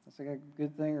 That's a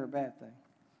good thing or a bad thing?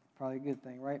 Probably a good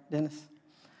thing, right, Dennis?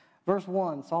 Verse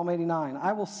 1, Psalm 89.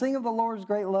 I will sing of the Lord's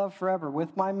great love forever.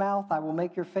 With my mouth I will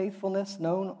make your faithfulness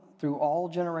known through all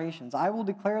generations. I will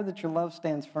declare that your love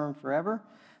stands firm forever,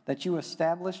 that you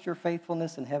established your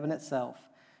faithfulness in heaven itself.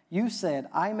 You said,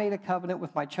 I made a covenant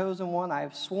with my chosen one. I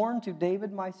have sworn to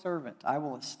David my servant. I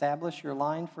will establish your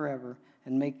line forever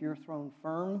and make your throne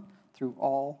firm through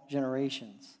all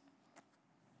generations.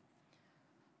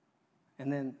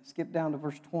 And then skip down to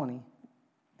verse 20,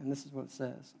 and this is what it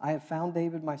says. I have found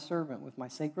David my servant. With my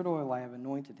sacred oil I have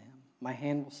anointed him. My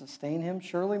hand will sustain him.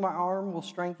 Surely my arm will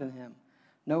strengthen him.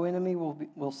 No enemy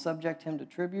will subject him to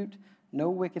tribute. No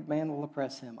wicked man will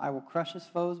oppress him. I will crush his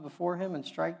foes before him and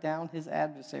strike down his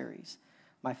adversaries.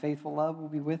 My faithful love will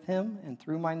be with him, and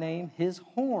through my name his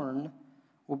horn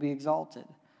will be exalted.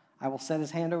 I will set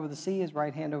his hand over the sea, his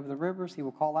right hand over the rivers. He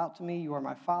will call out to me, you are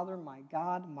my Father, my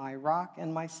God, my rock,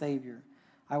 and my Savior.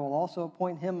 I will also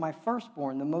appoint him my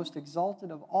firstborn, the most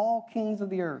exalted of all kings of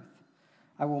the earth.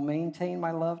 I will maintain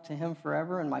my love to him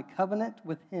forever, and my covenant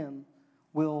with him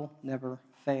will never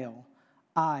fail.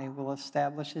 I will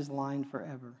establish his line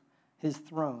forever, his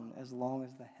throne as long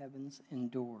as the heavens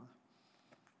endure.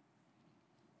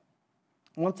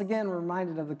 Once again, we're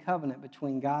reminded of the covenant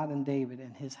between God and David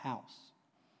and his house.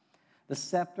 The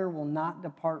scepter will not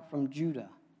depart from Judah.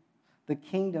 The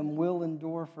kingdom will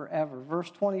endure forever.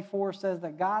 Verse 24 says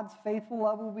that God's faithful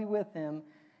love will be with him,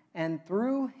 and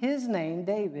through his name,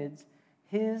 David's,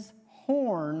 his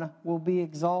horn will be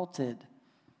exalted.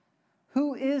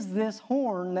 Who is this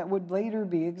horn that would later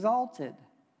be exalted?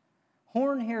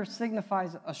 Horn here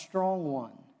signifies a strong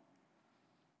one.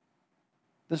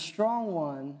 The strong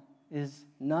one is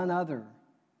none other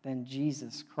than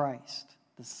Jesus Christ,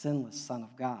 the sinless Son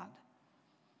of God.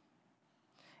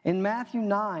 In Matthew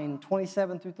 9,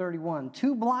 27 through 31,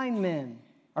 two blind men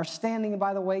are standing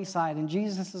by the wayside, and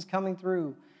Jesus is coming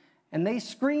through, and they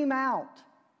scream out,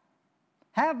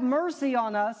 "Have mercy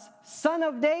on us, Son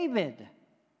of David."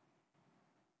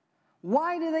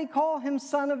 Why do they call him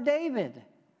Son of David?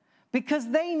 Because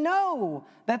they know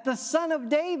that the Son of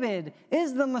David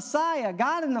is the Messiah,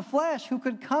 God in the flesh, who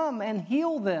could come and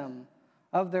heal them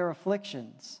of their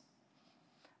afflictions.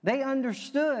 They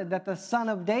understood that the Son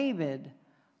of David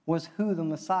was who the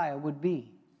Messiah would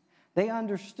be. They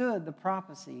understood the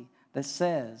prophecy that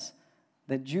says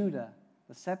that Judah,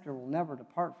 the scepter will never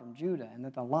depart from Judah, and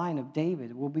that the line of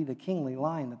David will be the kingly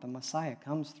line that the Messiah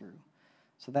comes through.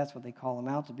 So that's what they call him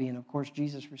out to be. And of course,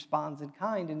 Jesus responds in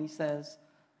kind, and he says,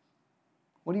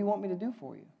 "What do you want me to do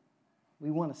for you?" "We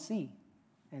want to see."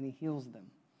 And he heals them.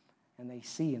 And they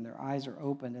see, and their eyes are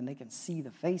opened, and they can see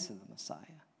the face of the Messiah.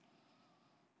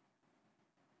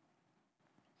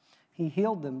 He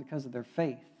healed them because of their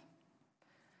faith.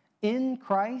 In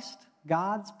Christ,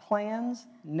 God's plans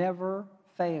never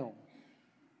fail.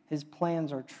 His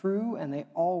plans are true, and they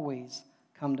always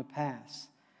come to pass.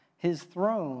 His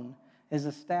throne is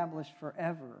established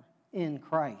forever in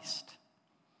Christ.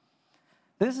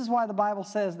 This is why the Bible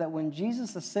says that when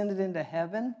Jesus ascended into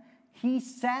heaven, he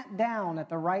sat down at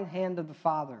the right hand of the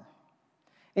Father.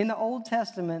 In the Old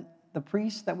Testament, the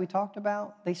priests that we talked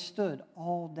about, they stood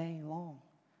all day long.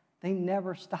 They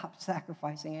never stopped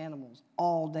sacrificing animals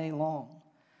all day long.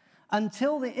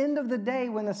 Until the end of the day,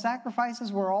 when the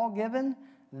sacrifices were all given,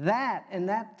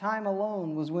 that time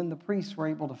alone was when the priests were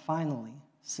able to finally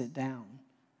sit down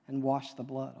and wash the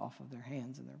blood off of their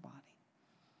hands and their body.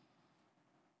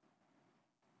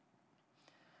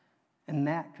 And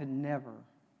that could never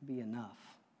be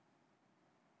enough.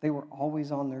 They were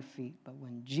always on their feet. But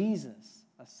when Jesus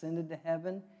ascended to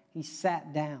heaven, he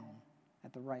sat down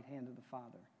at the right hand of the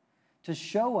Father to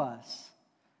show us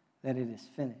that it is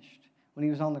finished. When he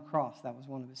was on the cross, that was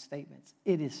one of his statements.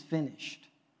 It is finished.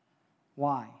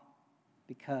 Why?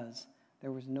 Because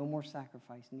there was no more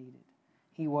sacrifice needed.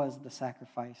 He was the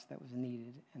sacrifice that was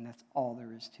needed, and that's all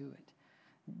there is to it.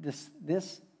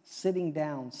 This sitting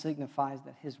down signifies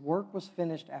that his work was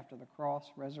finished after the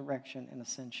cross, resurrection, and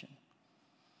ascension.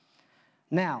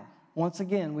 Now, once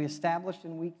again, we established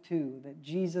in week 2 that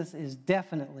Jesus is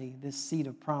definitely this seed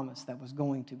of promise that was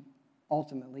going to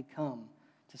ultimately come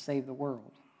to save the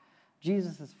world.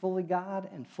 Jesus is fully God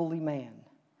and fully man.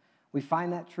 We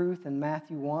find that truth in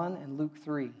Matthew 1 and Luke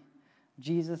 3.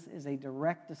 Jesus is a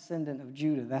direct descendant of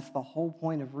Judah. That's the whole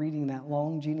point of reading that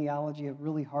long genealogy of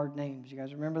really hard names. You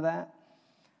guys remember that?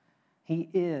 He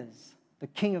is the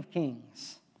King of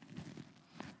Kings.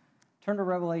 Turn to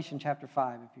Revelation chapter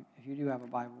 5 if you do have a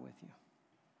Bible with you.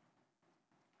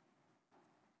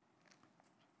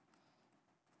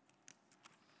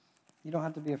 You don't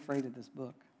have to be afraid of this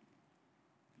book.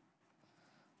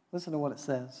 Listen to what it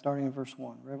says, starting in verse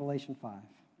 1, Revelation 5.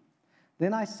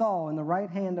 Then I saw in the right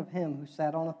hand of him who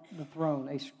sat on the throne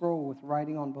a scroll with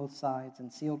writing on both sides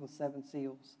and sealed with 7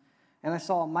 seals. And I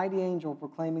saw a mighty angel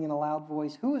proclaiming in a loud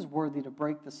voice, "Who is worthy to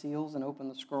break the seals and open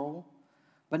the scroll?"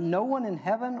 But no one in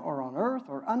heaven or on earth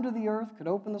or under the earth could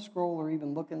open the scroll or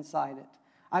even look inside it.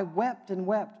 I wept and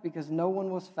wept because no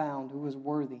one was found who was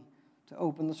worthy to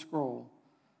open the scroll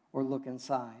or look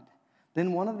inside.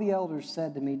 Then one of the elders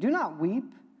said to me, "Do not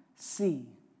weep. See,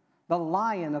 the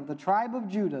Lion of the tribe of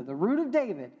Judah, the Root of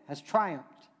David, has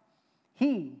triumphed.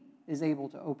 He is able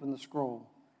to open the scroll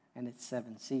and its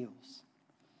 7 seals."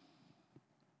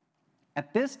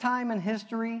 At this time in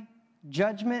history,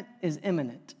 judgment is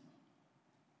imminent.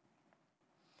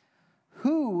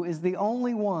 Who is the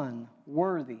only one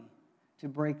worthy to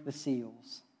break the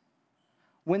seals.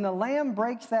 When the Lamb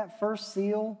breaks that first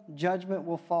seal, judgment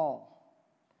will fall.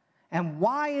 And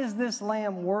why is this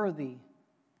Lamb worthy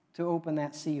to open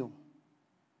that seal?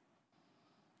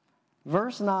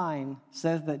 Verse 9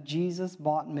 says that Jesus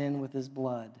bought men with his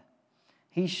blood.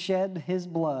 He shed his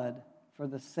blood for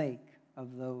the sake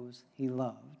of those he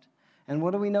loved. And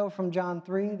what do we know from John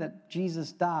 3? That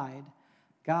Jesus died.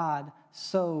 God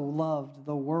so loved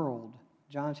the world.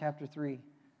 John chapter 3,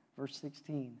 verse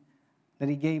 16. That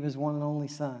he gave his one and only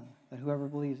Son, that whoever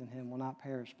believes in him will not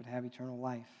perish but have eternal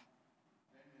life.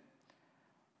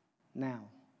 Now,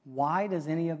 why does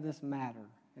any of this matter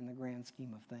in the grand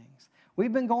scheme of things?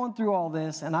 We've been going through all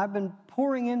this, and I've been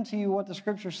pouring into you what the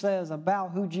Scripture says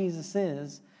about who Jesus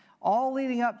is, all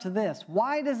leading up to this.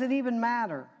 Why does it even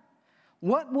matter?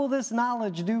 What will this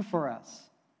knowledge do for us?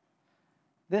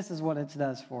 This is what it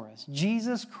does for us.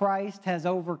 Jesus Christ has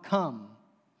overcome.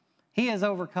 He has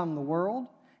overcome the world.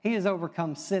 He has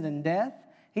overcome sin and death.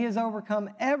 He has overcome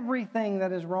everything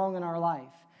that is wrong in our life.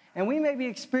 And we may be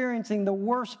experiencing the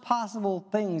worst possible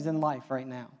things in life right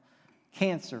now.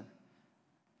 Cancer,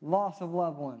 loss of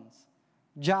loved ones,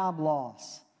 job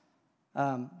loss,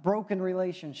 broken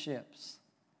relationships,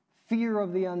 fear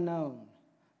of the unknown.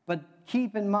 But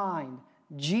keep in mind,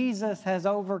 Jesus has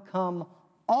overcome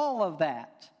all of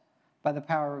that by the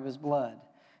power of his blood.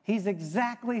 He's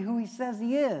exactly who he says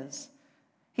he is.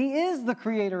 He is the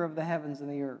creator of the heavens and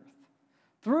the earth.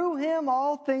 Through him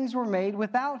all things were made.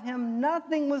 Without him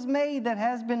nothing was made that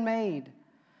has been made.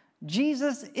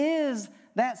 Jesus is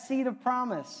that seed of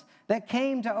promise that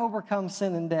came to overcome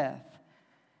sin and death.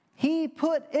 He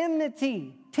put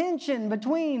enmity, tension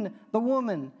between the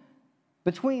woman,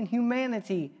 between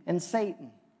humanity and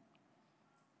Satan.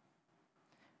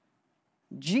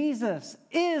 Jesus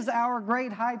is our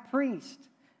great high priest.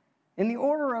 In the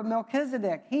order of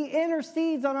Melchizedek, he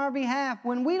intercedes on our behalf.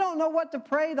 When we don't know what to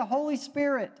pray, the Holy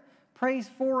Spirit prays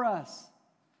for us.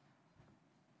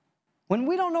 When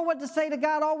we don't know what to say to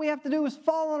God, all we have to do is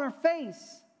fall on our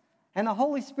face, and the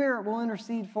Holy Spirit will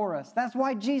intercede for us. That's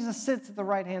why Jesus sits at the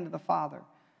right hand of the Father,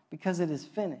 because it is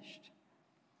finished.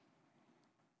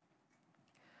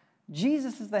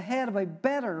 Jesus is the head of a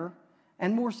better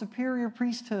and more superior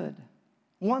priesthood.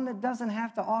 One that doesn't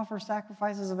have to offer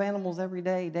sacrifices of animals every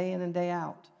day, day in and day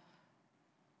out.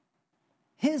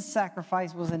 His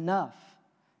sacrifice was enough.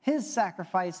 His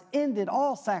sacrifice ended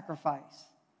all sacrifice.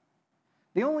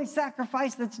 The only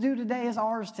sacrifice that's due today is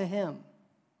ours to him.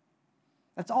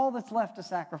 That's all that's left to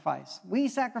sacrifice. We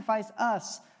sacrifice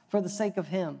us for the sake of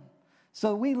him.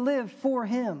 So we live for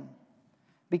him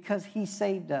because he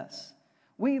saved us.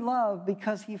 We love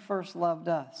because he first loved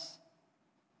us.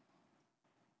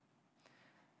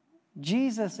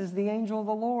 Jesus is the angel of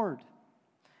the Lord.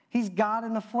 He's God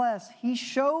in the flesh. He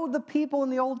showed the people in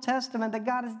the Old Testament that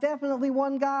God is definitely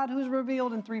one God who's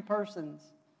revealed in three persons.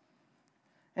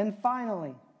 And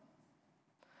finally,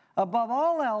 above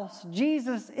all else,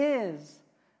 Jesus is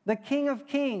the King of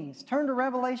Kings. Turn to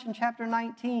Revelation chapter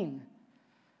 19.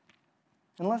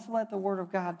 And let's let the Word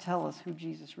of God tell us who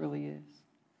Jesus really is.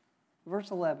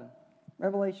 Verse 11,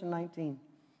 Revelation 19.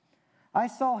 I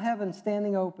saw heaven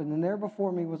standing open, and there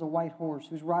before me was a white horse,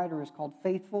 whose rider is called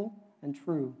Faithful and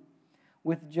True.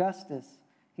 With justice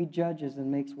he judges and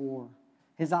makes war.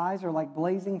 His eyes are like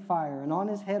blazing fire, and on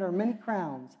his head are many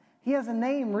crowns. He has a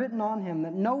name written on him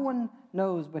that no one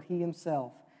knows but he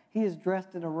himself. He is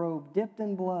dressed in a robe dipped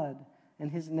in blood,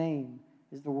 and his name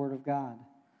is the Word of God.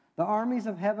 The armies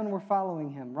of heaven were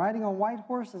following him, riding on white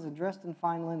horses and dressed in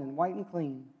fine linen, white and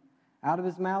clean. Out of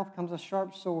his mouth comes a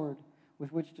sharp sword,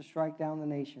 with which to strike down the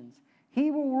nations. He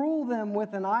will rule them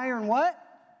with an iron what?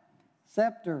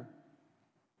 Scepter.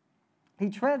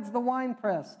 He treads the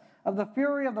winepress of the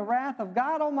fury of the wrath of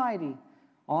God Almighty.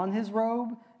 On his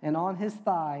robe and on his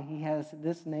thigh he has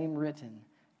this name written,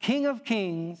 King of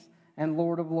Kings and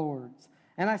Lord of Lords.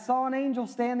 And I saw an angel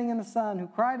standing in the sun, who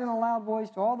cried in a loud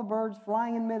voice to all the birds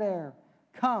flying in midair,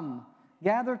 Come,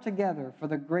 gather together for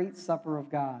the great supper of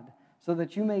God, so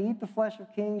that you may eat the flesh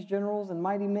of kings, generals, and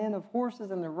mighty men, of horses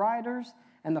and their riders,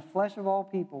 and the flesh of all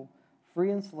people,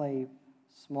 free and slave,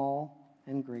 small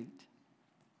and great.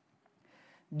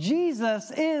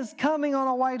 Jesus is coming on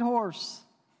a white horse.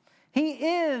 He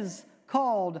is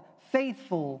called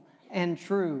Faithful and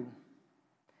True.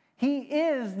 He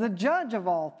is the judge of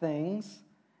all things,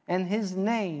 and his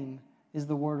name is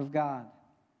the Word of God.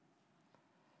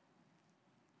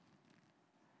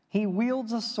 He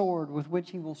wields a sword with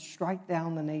which he will strike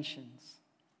down the nations.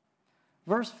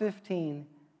 Verse 15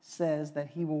 says that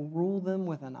he will rule them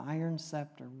with an iron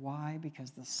scepter. Why?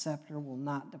 Because the scepter will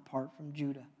not depart from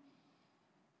Judah.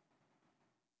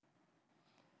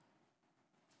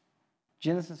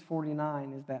 Genesis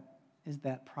 49 is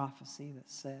that prophecy that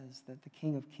says that the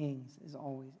King of Kings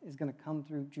is going to come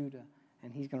through Judah,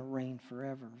 and he's going to reign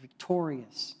forever,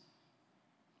 victorious.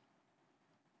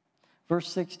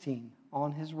 Verse 16,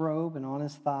 on his robe and on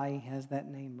his thigh he has that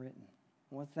name written.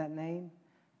 What's that name?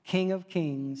 King of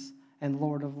Kings and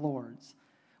Lord of Lords.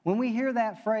 When we hear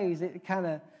that phrase,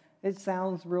 it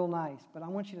sounds real nice, but I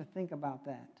want you to think about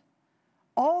that.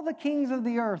 All the kings of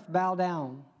the earth bow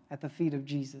down at the feet of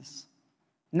Jesus,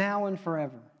 now and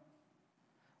forever.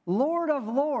 Lord of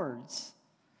Lords.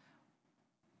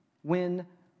 When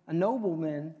a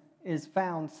nobleman is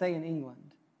found, say in England,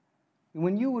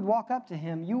 when you would walk up to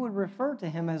him, you would refer to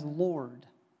him as Lord.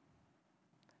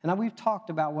 And we've talked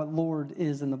about what Lord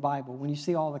is in the Bible. When you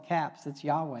see all the caps, it's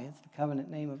Yahweh. It's the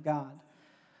covenant name of God.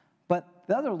 But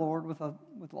the other Lord, with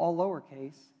all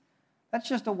lowercase, that's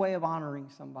just a way of honoring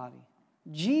somebody.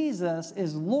 Jesus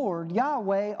is Lord,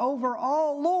 Yahweh, over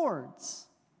all lords.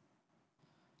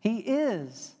 He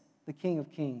is the King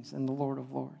of Kings and the Lord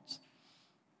of Lords.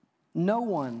 No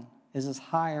one is as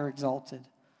high or exalted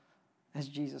as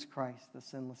Jesus Christ, the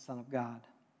sinless Son of God.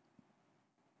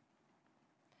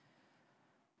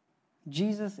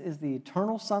 Jesus is the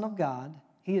eternal Son of God.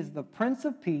 He is the Prince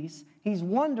of Peace. He's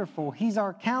wonderful. He's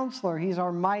our counselor. He's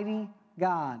our mighty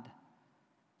God.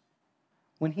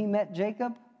 When he met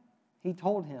Jacob, he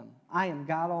told him, I am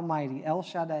God Almighty, El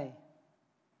Shaddai.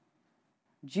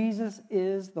 Jesus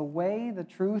is the way, the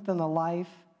truth, and the life.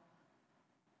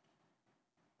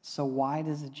 So why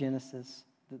does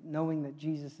knowing that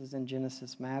Jesus is in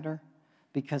Genesis matter?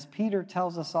 Because Peter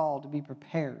tells us all to be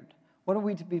prepared. What are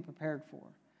we to be prepared for?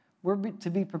 We're to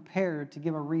be prepared to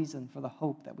give a reason for the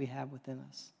hope that we have within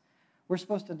us. We're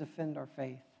supposed to defend our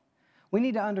faith. We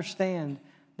need to understand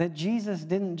that Jesus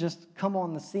didn't just come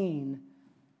on the scene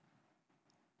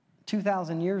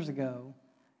 2,000 years ago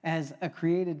as a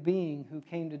created being who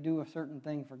came to do a certain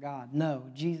thing for God. No,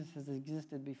 Jesus has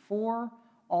existed before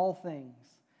all things.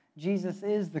 Jesus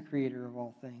is the creator of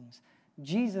all things.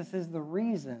 Jesus is the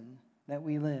reason that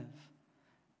we live.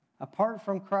 Apart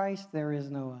from Christ, there is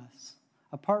no us.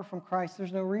 Apart from Christ,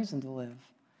 there's no reason to live,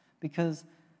 because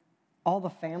all the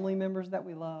family members that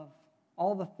we love,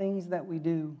 all the things that we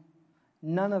do,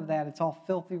 none of that, it's all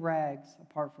filthy rags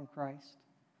apart from Christ.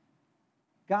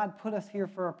 God put us here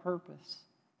for a purpose.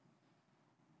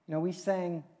 You know,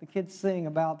 the kids sing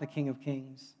about the King of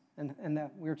Kings and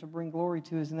that we're to bring glory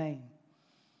to his name.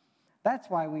 That's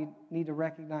why we need to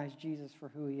recognize Jesus for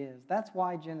who he is. That's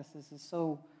why Genesis is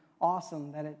so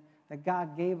awesome, that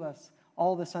God gave us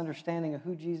all this understanding of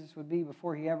who Jesus would be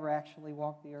before he ever actually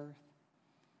walked the earth.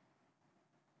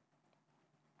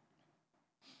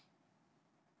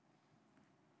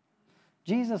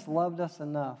 Jesus loved us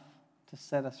enough to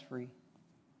set us free.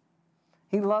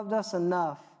 He loved us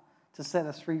enough to set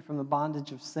us free from the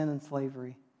bondage of sin and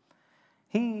slavery.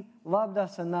 He loved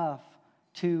us enough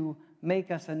to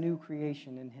make us a new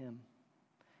creation in him.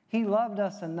 He loved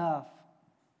us enough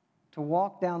to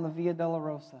walk down the Via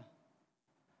Dolorosa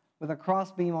with a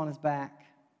crossbeam on his back.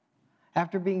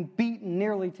 After being beaten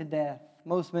nearly to death,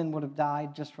 most men would have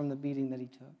died just from the beating that he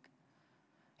took.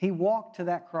 He walked to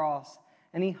that cross,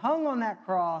 and he hung on that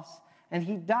cross, and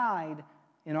he died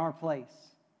in our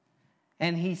place.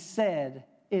 And he said,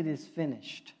 it is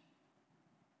finished.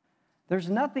 There's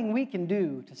nothing we can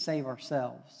do to save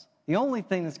ourselves. The only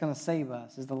thing that's going to save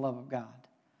us is the love of God.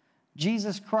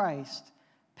 Jesus Christ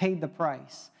paid the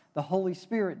price. The Holy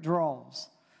Spirit draws.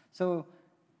 So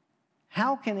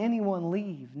how can anyone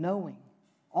leave knowing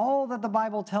all that the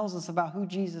Bible tells us about who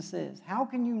Jesus is? How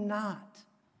can you not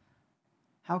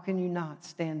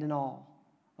stand in awe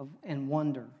and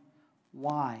wonder,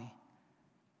 why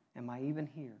am I even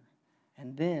here?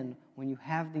 And then when you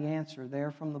have the answer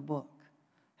there from the book,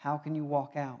 how can you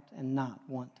walk out and not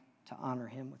want to honor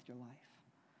him with your life?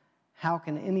 How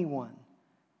can anyone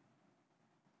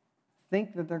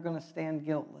think that they're going to stand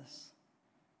guiltless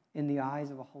in the eyes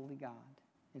of a holy God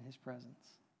in his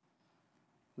presence?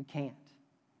 We can't.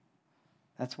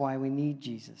 That's why we need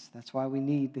Jesus. That's why we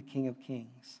need the King of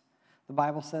Kings. The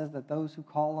Bible says that those who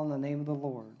call on the name of the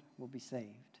Lord will be saved.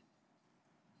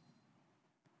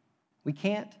 We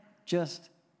can't just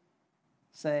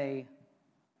say,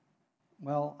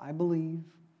 well, I believe,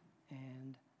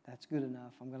 and that's good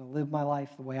enough. I'm going to live my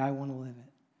life the way I want to live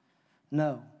it.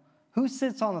 No. Who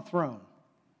sits on a throne?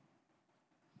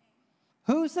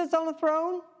 Who sits on a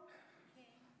throne?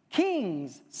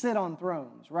 Kings sit on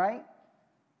thrones, right?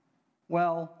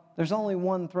 Well, there's only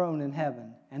one throne in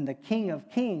heaven, and the King of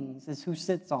Kings is who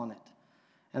sits on it.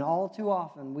 And all too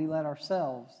often, we let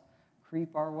ourselves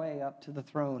creep our way up to the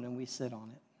throne and we sit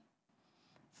on it.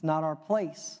 It's not our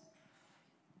place.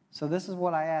 So this is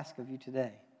what I ask of you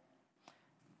today.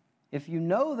 If you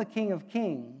know the King of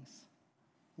Kings,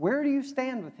 where do you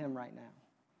stand with him right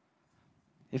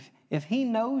now? If he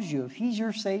knows you, if he's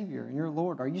your Savior and your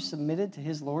Lord, are you submitted to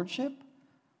his lordship?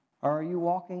 Or are you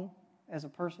walking as a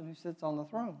person who sits on the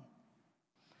throne?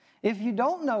 If you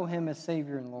don't know him as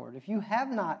Savior and Lord, if you have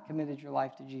not committed your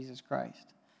life to Jesus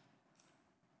Christ,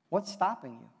 what's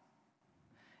stopping you?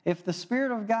 If the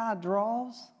Spirit of God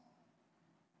draws,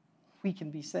 we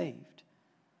can be saved.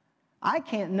 I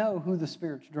can't know who the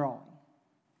Spirit's drawing.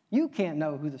 You can't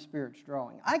know who the Spirit's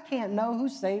drawing. I can't know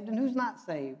who's saved and who's not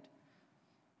saved.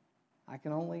 I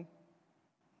can only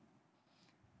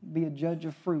be a judge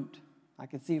of fruit. I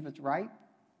can see if it's ripe.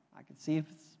 I can see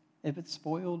if it's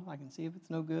spoiled. I can see if it's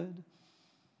no good.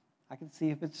 I can see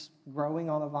if it's growing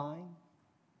on a vine.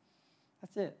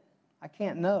 That's it. I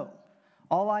can't know.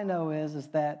 All I know is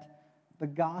that the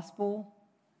gospel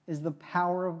is the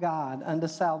power of God unto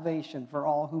salvation for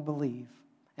all who believe,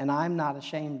 and I'm not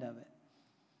ashamed of it.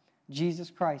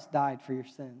 Jesus Christ died for your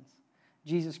sins.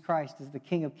 Jesus Christ is the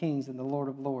King of Kings and the Lord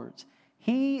of Lords.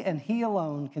 He and he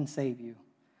alone can save you.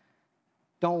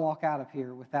 Don't walk out of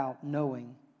here without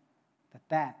knowing that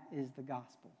that is the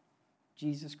gospel.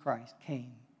 Jesus Christ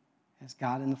came as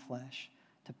God in the flesh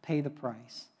to pay the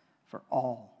price for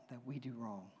all that we do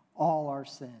wrong, all our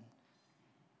sin.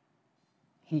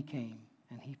 He came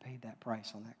and he paid that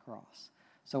price on that cross.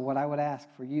 So what I would ask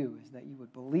for you is that you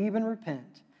would believe and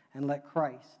repent and let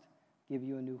Christ give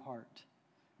you a new heart.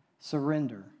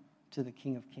 Surrender to the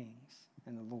King of Kings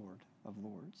and the Lord of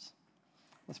Lords.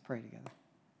 Let's pray together.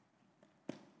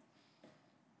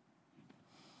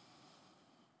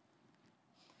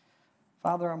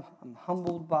 Father, I'm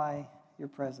humbled by your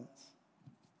presence.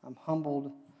 I'm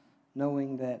humbled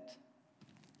knowing that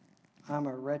I'm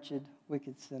a wretched,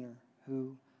 wicked sinner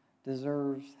who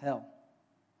deserves hell.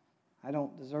 I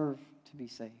don't deserve to be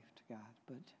saved, God,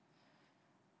 but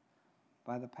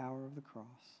by the power of the cross,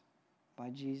 by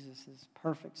Jesus'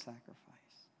 perfect sacrifice,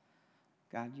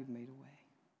 God, you've made a way.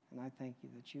 And I thank you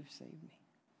that you've saved me.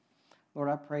 Lord,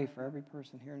 I pray for every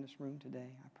person here in this room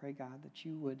today. I pray, God, that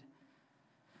you would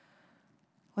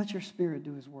let your Spirit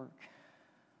do his work.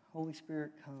 Holy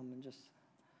Spirit, come and just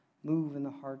move in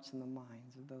the hearts and the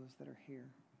minds of those that are here.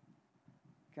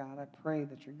 God, I pray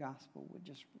that your gospel would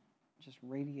just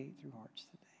radiate through hearts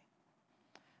today.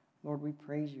 Lord, we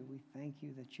praise you. We thank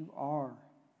you that you are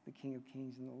the King of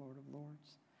Kings and the Lord of Lords.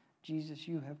 Jesus,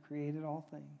 you have created all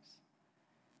things.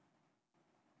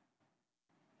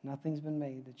 Nothing's been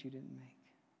made that you didn't make.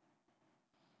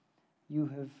 You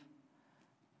have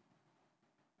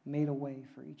made a way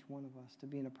for each one of us to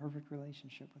be in a perfect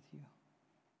relationship with you.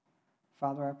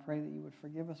 Father, I pray that you would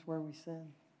forgive us where we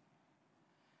sin,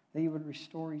 that you would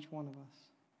restore each one of us,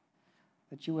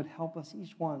 that you would help us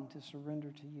each one to surrender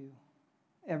to you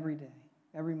every day,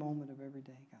 every moment of every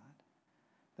day, God,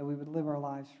 that we would live our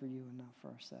lives for you and not for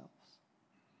ourselves.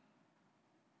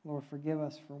 Lord, forgive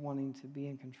us for wanting to be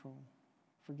in control.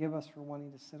 Forgive us for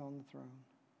wanting to sit on the throne.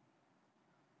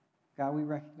 God, we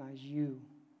recognize you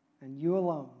and you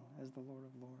alone as the Lord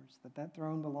of Lords, that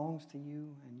throne belongs to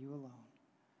you and you alone.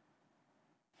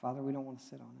 Father, we don't want to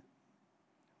sit on it.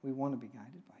 We want to be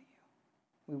guided by you.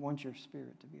 We want your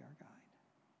Spirit to be our guide.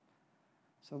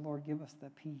 So, Lord, give us the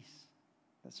peace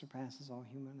that surpasses all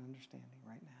human understanding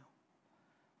right now.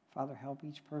 Father, help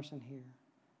each person here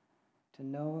to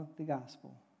know the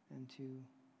gospel and to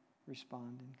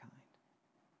respond in kind.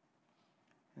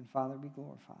 And Father, be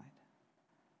glorified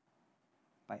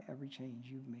by every change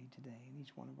you've made today in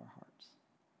each one of our hearts.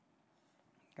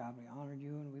 God, we honor you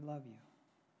and we love you.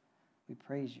 We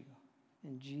praise you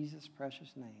in Jesus'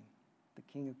 precious name, the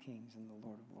King of Kings and the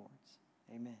Lord of Lords.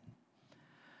 Amen.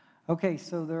 Okay,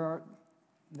 so there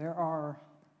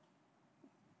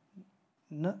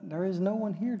is no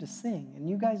one here to sing, and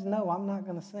you guys know I'm not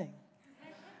going to sing.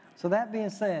 So that being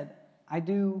said, I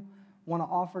do want to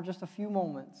offer just a few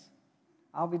moments.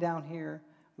 I'll be down here.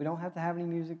 We don't have to have any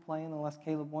music playing unless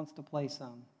Caleb wants to play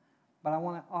some. But I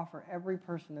want to offer every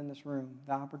person in this room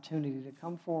the opportunity to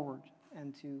come forward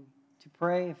and to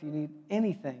pray if you need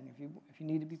anything, if you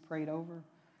need to be prayed over,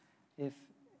 if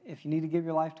you need to give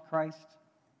your life to Christ.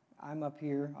 I'm up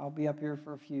here. I'll be up here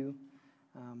for a few.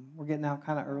 We're getting out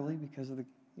kind of early because of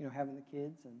having the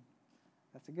kids, and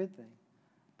that's a good thing.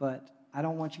 But I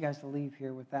don't want you guys to leave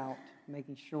here without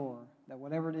making sure that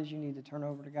whatever it is you need to turn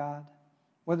over to God,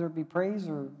 whether it be praise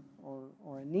or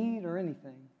a need or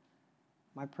anything,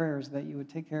 my prayer is that you would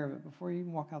take care of it before you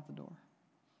even walk out the door.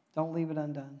 Don't leave it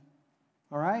undone.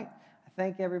 All right? I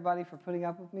thank everybody for putting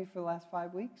up with me for the last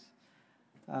 5 weeks.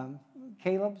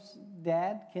 Caleb's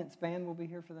dad, Kent Spann, will be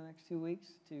here for the next 2 weeks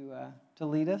to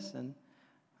lead us, and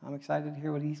I'm excited to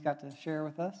hear what he's got to share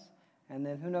with us. And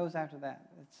then who knows after that?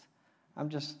 I'm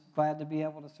just glad to be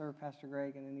able to serve Pastor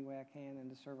Greg in any way I can and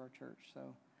to serve our church.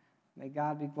 So may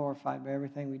God be glorified by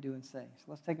everything we do and say. So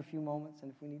let's take a few moments,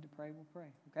 and if we need to pray, we'll pray,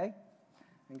 okay?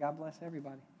 And God bless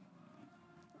everybody.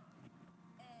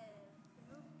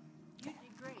 You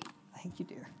did great. Thank you,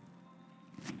 dear.